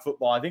 5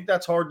 football. I think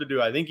that's hard to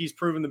do. I think he's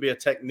proven to be a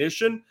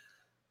technician,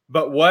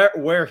 but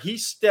where he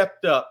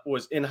stepped up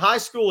was in high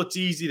school. It's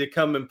easy to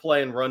come and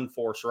play and run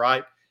force,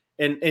 right?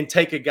 And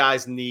take a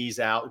guy's knees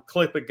out,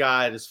 clip a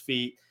guy at his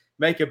feet,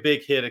 make a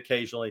big hit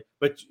occasionally.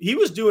 But he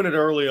was doing it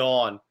early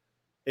on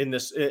in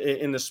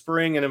the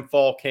spring and in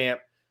fall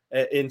camp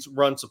in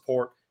run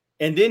support.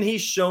 And then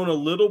he's shown a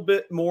little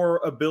bit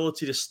more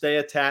ability to stay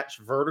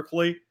attached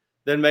vertically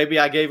than maybe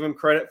I gave him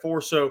credit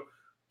for. So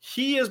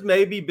he has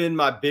maybe been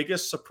my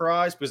biggest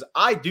surprise, because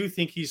I do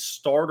think he's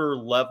starter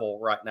level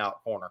right now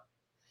at corner.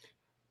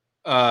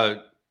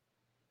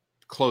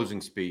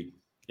 Closing speed.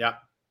 Yeah.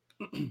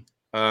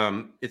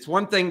 It's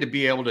one thing to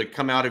be able to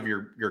come out of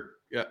your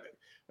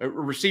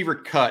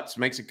receiver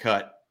makes a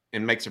cut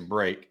and makes a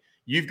break.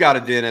 You've got to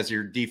then, as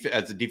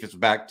the defensive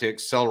back, to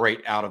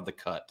accelerate out of the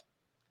cut.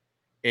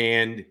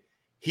 And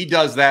he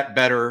does that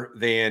better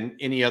than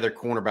any other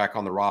cornerback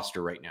on the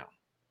roster right now.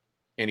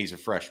 And he's a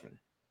freshman.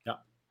 Yeah.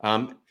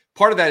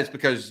 Part of that is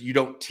because you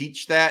don't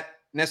teach that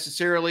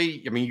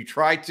necessarily. I mean, you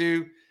try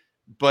to,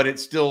 but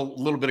it's still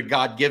a little bit of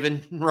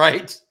God-given,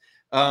 right?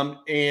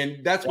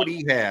 And that's what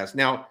he has.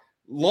 Now,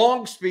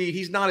 long speed,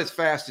 he's not as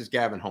fast as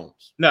Gavin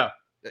Holmes. No.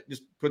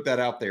 Just put that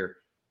out there.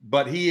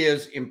 But he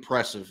is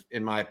impressive,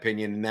 in my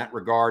opinion, in that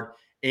regard.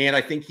 And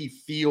I think he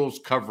feels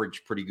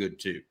coverage pretty good,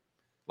 too.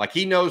 Like,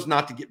 he knows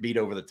not to get beat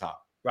over the top.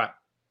 Right.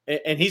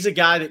 And he's a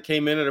guy that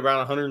came in at around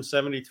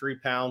 173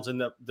 pounds. And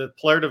the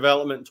player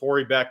development,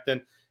 Torrey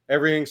Beckton,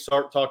 everything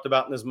Sark talked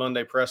about in his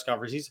Monday press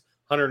conference, he's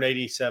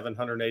 187,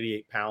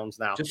 188 pounds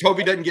now. Just hope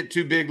he doesn't get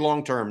too big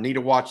long-term. Need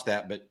to watch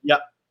that. But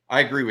yep.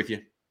 I agree with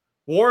you.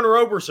 Warren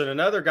Roberson,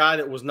 another guy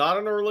that was not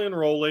an early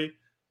enrollee,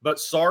 but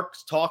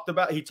Sark's talked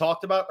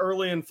about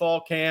early in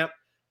fall camp,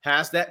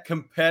 has that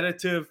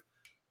competitive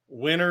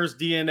winner's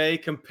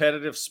DNA,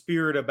 competitive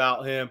spirit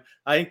about him.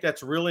 I think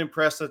that's really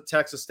impressive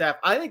Texas staff.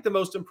 I think the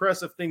most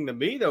impressive thing to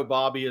me, though,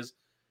 Bobby, is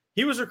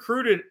he was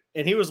recruited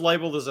and he was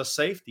labeled as a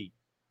safety.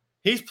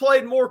 He's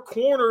played more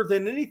corner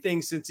than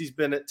anything since he's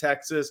been at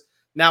Texas.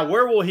 Now,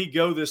 where will he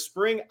go this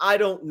spring? I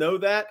don't know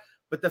that.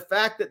 But the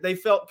fact that they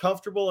felt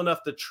comfortable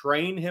enough to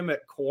train him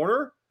at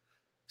corner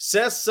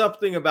says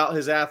something about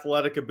his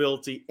athletic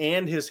ability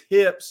and his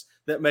hips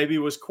that maybe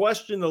was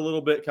questioned a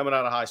little bit coming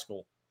out of high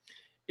school.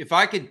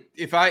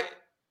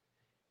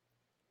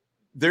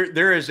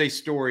 There is a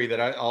story that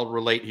I'll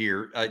relate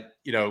here.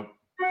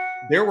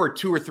 There were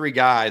 2 or 3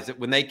 guys that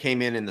when they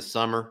came in the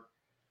summer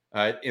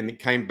and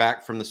came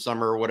back from the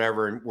summer or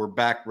whatever and were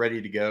back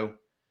ready to go,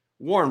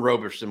 Warren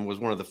Roberson was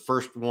one of the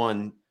first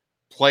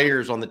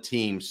players on the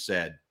team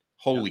said,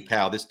 holy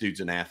cow, this dude's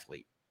an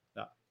athlete.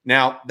 Yeah.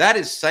 Now, that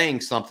is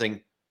saying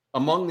something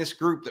among this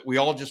group that we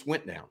all just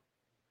went down,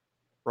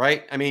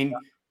 right? I mean,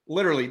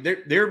 literally,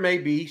 there may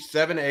be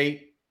 7,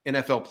 8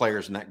 NFL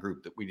players in that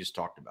group that we just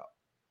talked about,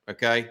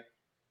 okay?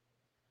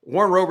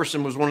 Warren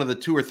Roberson was one of the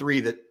 2 or 3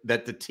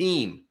 that the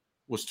team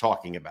was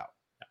talking about,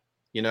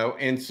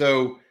 and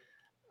so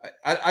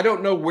I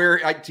don't know where,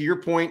 to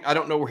your point, I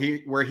don't know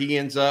where he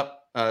ends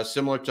up.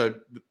 similar to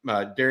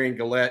Darian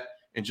Gillette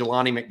and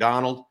Jelani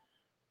McDonald,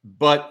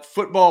 but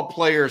football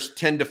players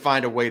tend to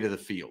find a way to the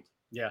field.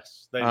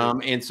 Yes, they do.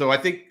 And so I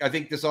think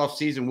this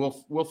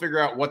offseason we'll figure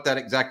out what that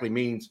exactly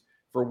means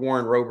for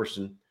Warren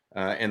Roberson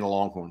and the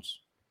Longhorns.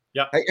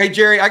 Yeah. Hey,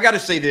 Jerry, I got to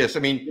say this. I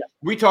mean,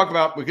 we talk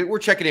about because we're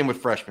checking in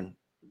with freshmen.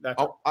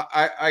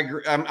 I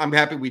agree. I'm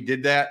happy we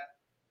did that.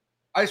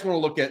 I just want to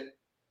look at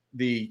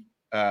the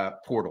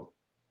portal.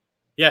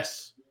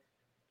 Yes.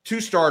 3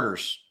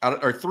 starters out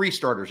of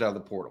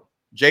the portal.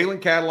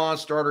 Jalen Catalon,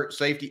 starter at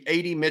safety.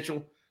 A.D.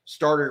 Mitchell,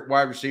 starter at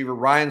wide receiver.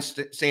 Ryan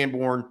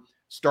Sanborn,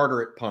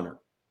 starter at punter.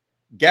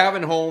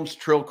 Gavin Holmes,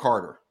 Trill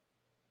Carter.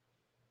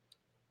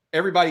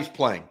 Everybody's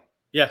playing.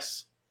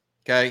 Yes.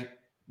 Okay.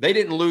 They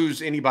didn't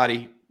lose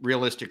anybody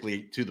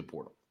realistically to the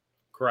portal.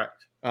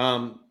 Correct.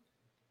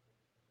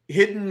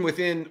 Hidden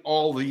within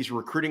all these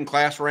recruiting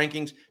class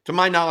rankings, to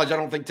my knowledge, I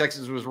don't think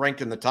Texas was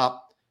ranked in the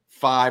top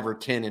 5 or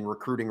 10 in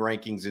recruiting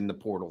rankings in the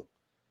portal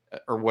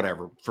or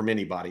whatever from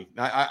anybody.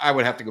 I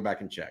would have to go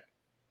back and check.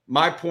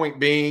 My point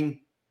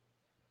being,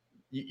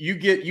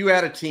 you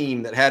add a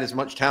team that had as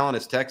much talent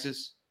as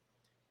Texas,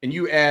 and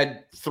you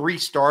add 3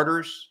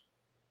 starters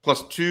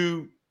plus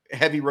 2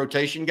 heavy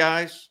rotation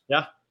guys.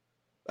 Yeah.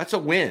 That's a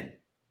win.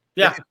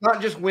 Yeah. It's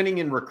not just winning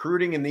in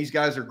recruiting, and these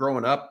guys are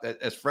growing up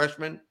as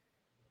freshmen.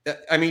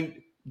 I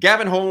mean,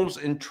 Gavin Holmes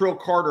and Trill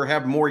Carter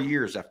have more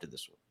years after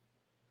this one.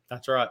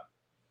 That's right.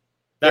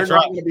 They're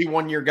not going to be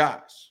one-year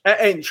guys.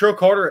 And Trill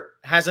Carter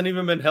hasn't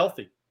even been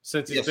healthy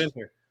since he's been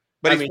here.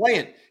 But he's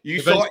playing. You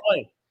saw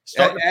it.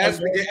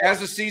 As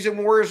the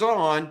season wears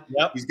on,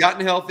 he's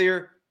gotten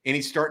healthier, and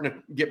he's starting to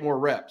get more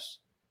reps.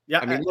 Yeah,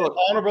 I mean, look,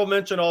 honorable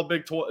mention all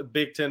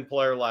Big Ten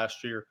player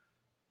last year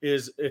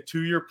is a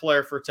 2-year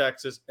player for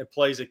Texas and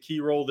plays a key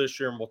role this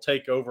year and will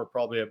take over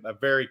probably a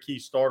very key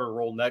starter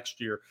role next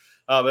year.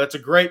 But that's a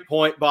great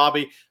point,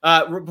 Bobby.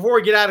 Before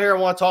we get out of here, I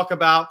want to talk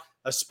about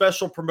a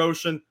special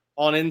promotion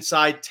on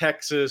Inside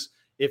Texas.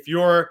 If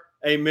you're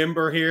a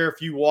member here,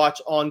 if you watch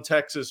On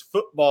Texas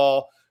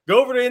Football, go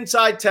over to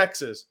Inside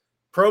Texas.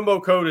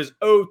 Promo code is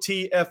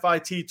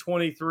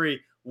OTFIT23.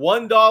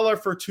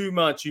 $1 for 2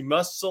 months. You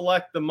must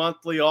select the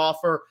monthly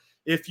offer.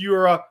 If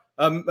you're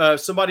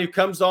somebody who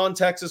comes on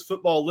Texas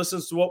Football,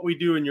 listens to what we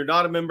do, and you're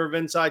not a member of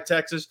Inside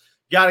Texas,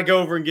 got to go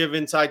over and give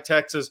Inside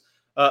Texas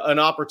an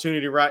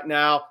opportunity right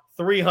now.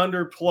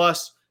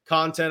 300-plus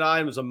content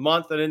items a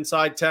month at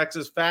Inside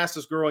Texas,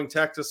 fastest growing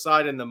Texas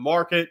site in the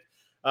market.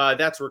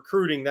 That's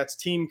recruiting, that's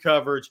team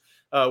coverage,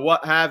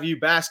 what have you,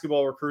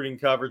 basketball recruiting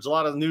coverage. A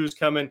lot of news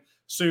coming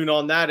soon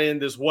on that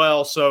end as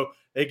well. So,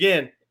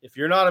 again, if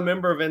you're not a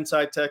member of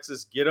Inside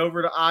Texas, get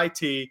over to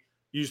IT.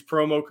 Use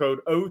promo code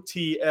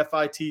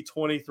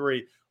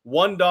OTFIT23.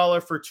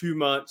 $1 for 2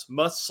 months.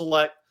 Must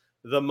select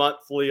the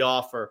monthly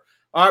offer.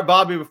 All right,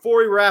 Bobby, before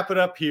we wrap it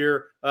up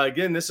here,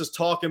 again, this is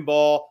Talkin'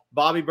 Ball.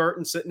 Bobby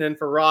Burton sitting in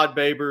for Rod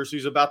Babers,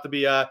 who's about to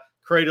be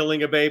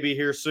cradling a baby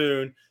here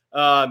soon.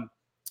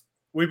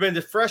 We've been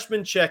to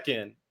freshman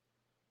check-in.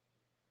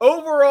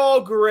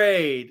 Overall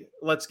grade.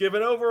 Let's give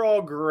an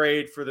overall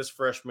grade for this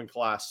freshman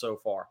class so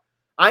far.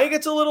 I think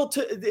it's a little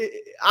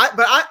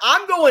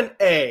I'm going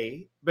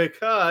A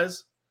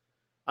because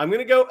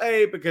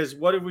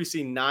what did we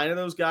see? 9 of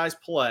those guys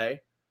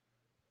play.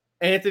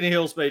 Anthony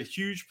Hill's made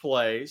huge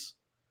plays.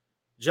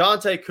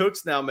 Jonte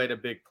Cook's now made a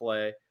big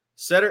play.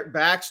 Cedric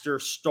Baxter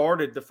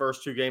started the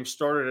first 2 games,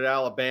 started at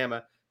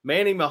Alabama.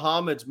 Manny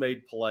Muhammad's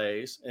made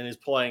plays and is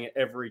playing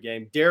every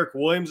game. Derek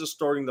Williams is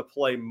starting to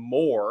play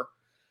more.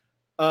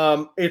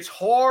 It's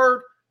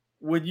hard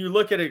when you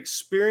look at an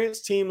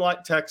experienced team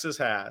like Texas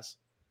has.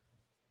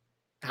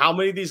 How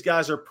many of these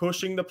guys are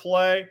pushing the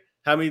play?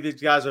 How many of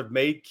these guys have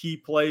made key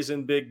plays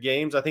in big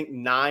games? I think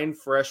 9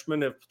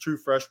 true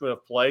freshmen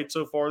have played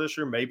so far this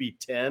year, maybe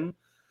 10.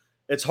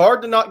 It's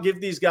hard to not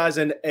give these guys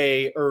an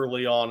A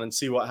early on and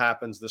see what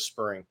happens this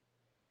spring.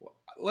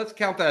 Let's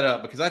count that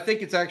up because I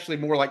think it's actually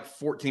more like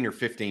 14 or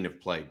 15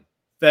 have played.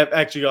 That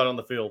actually got on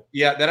the field.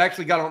 Yeah, that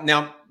actually got on.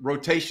 Now,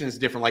 rotation is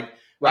different. Like,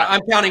 right.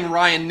 I'm counting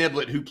Ryan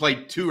Niblett, who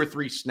played 2 or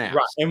 3 snaps.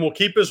 Right, and we'll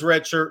keep his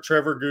red shirt,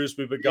 Trevor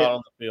Gooseby, but got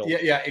on the field.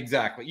 Yeah,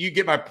 exactly. You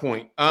get my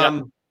point.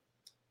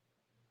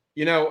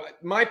 You know,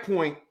 my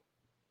point,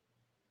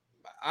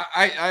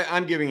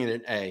 I'm giving it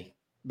an A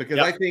because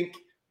I think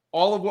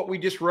all of what we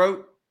just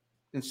wrote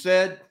and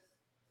said,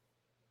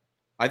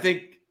 I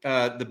think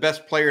the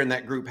best player in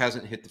that group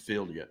hasn't hit the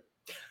field yet.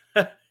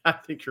 I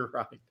think you're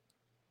right.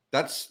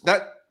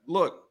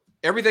 Look,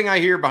 everything I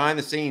hear behind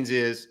the scenes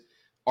is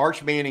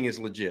Arch Manning is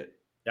legit.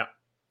 Yeah.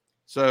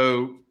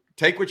 So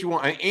take what you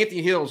want.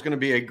 Anthony Hill is going to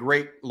be a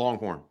great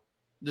Longhorn.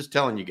 I'm just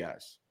telling you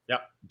guys. Yeah.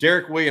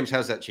 Derek Williams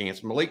has that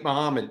chance. Malik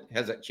Muhammad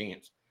has that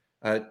chance.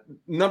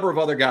 Number of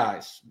other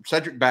guys.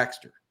 Cedric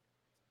Baxter.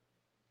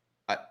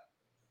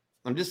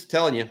 I'm just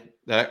telling you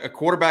that a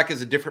quarterback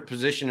is a different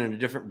position and a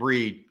different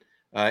breed.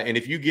 And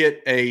if you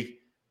get a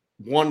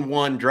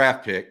 1-1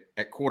 draft pick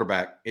at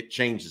quarterback, it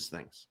changes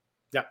things.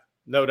 Yeah,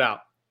 no doubt.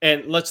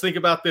 And let's think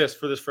about this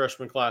for this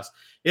freshman class.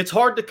 It's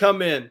hard to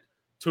come in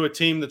to a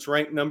team that's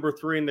ranked number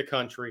 3 in the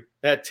country.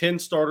 They had 10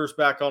 starters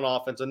back on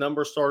offense, a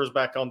number of starters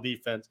back on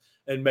defense,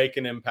 and make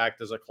an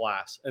impact as a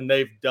class. And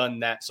they've done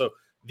that. So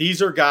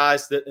these are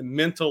guys that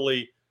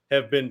mentally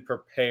have been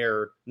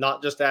prepared,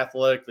 not just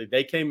athletically.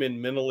 They came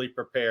in mentally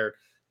prepared.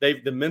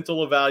 The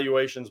mental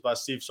evaluations by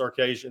Steve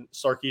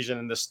Sarkisian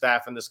and the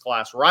staff in this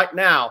class right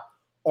now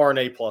are an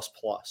A++.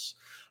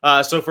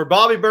 So for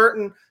Bobby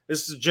Burton,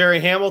 this is Jerry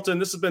Hamilton.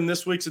 This has been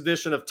this week's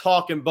edition of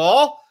Talkin'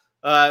 Ball.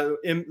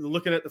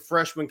 Looking at the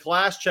freshman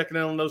class, checking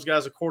in on those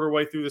guys a quarter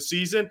way through the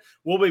season.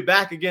 We'll be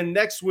back again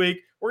next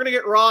week. We're going to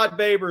get Rod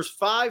Babers'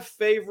 5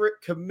 favorite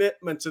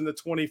commitments in the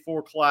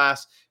 24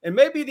 class, and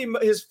maybe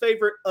his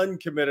favorite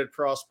uncommitted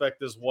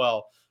prospect as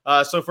well.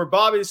 So for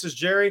Bobby, this is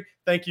Jerry.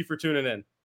 Thank you for tuning in.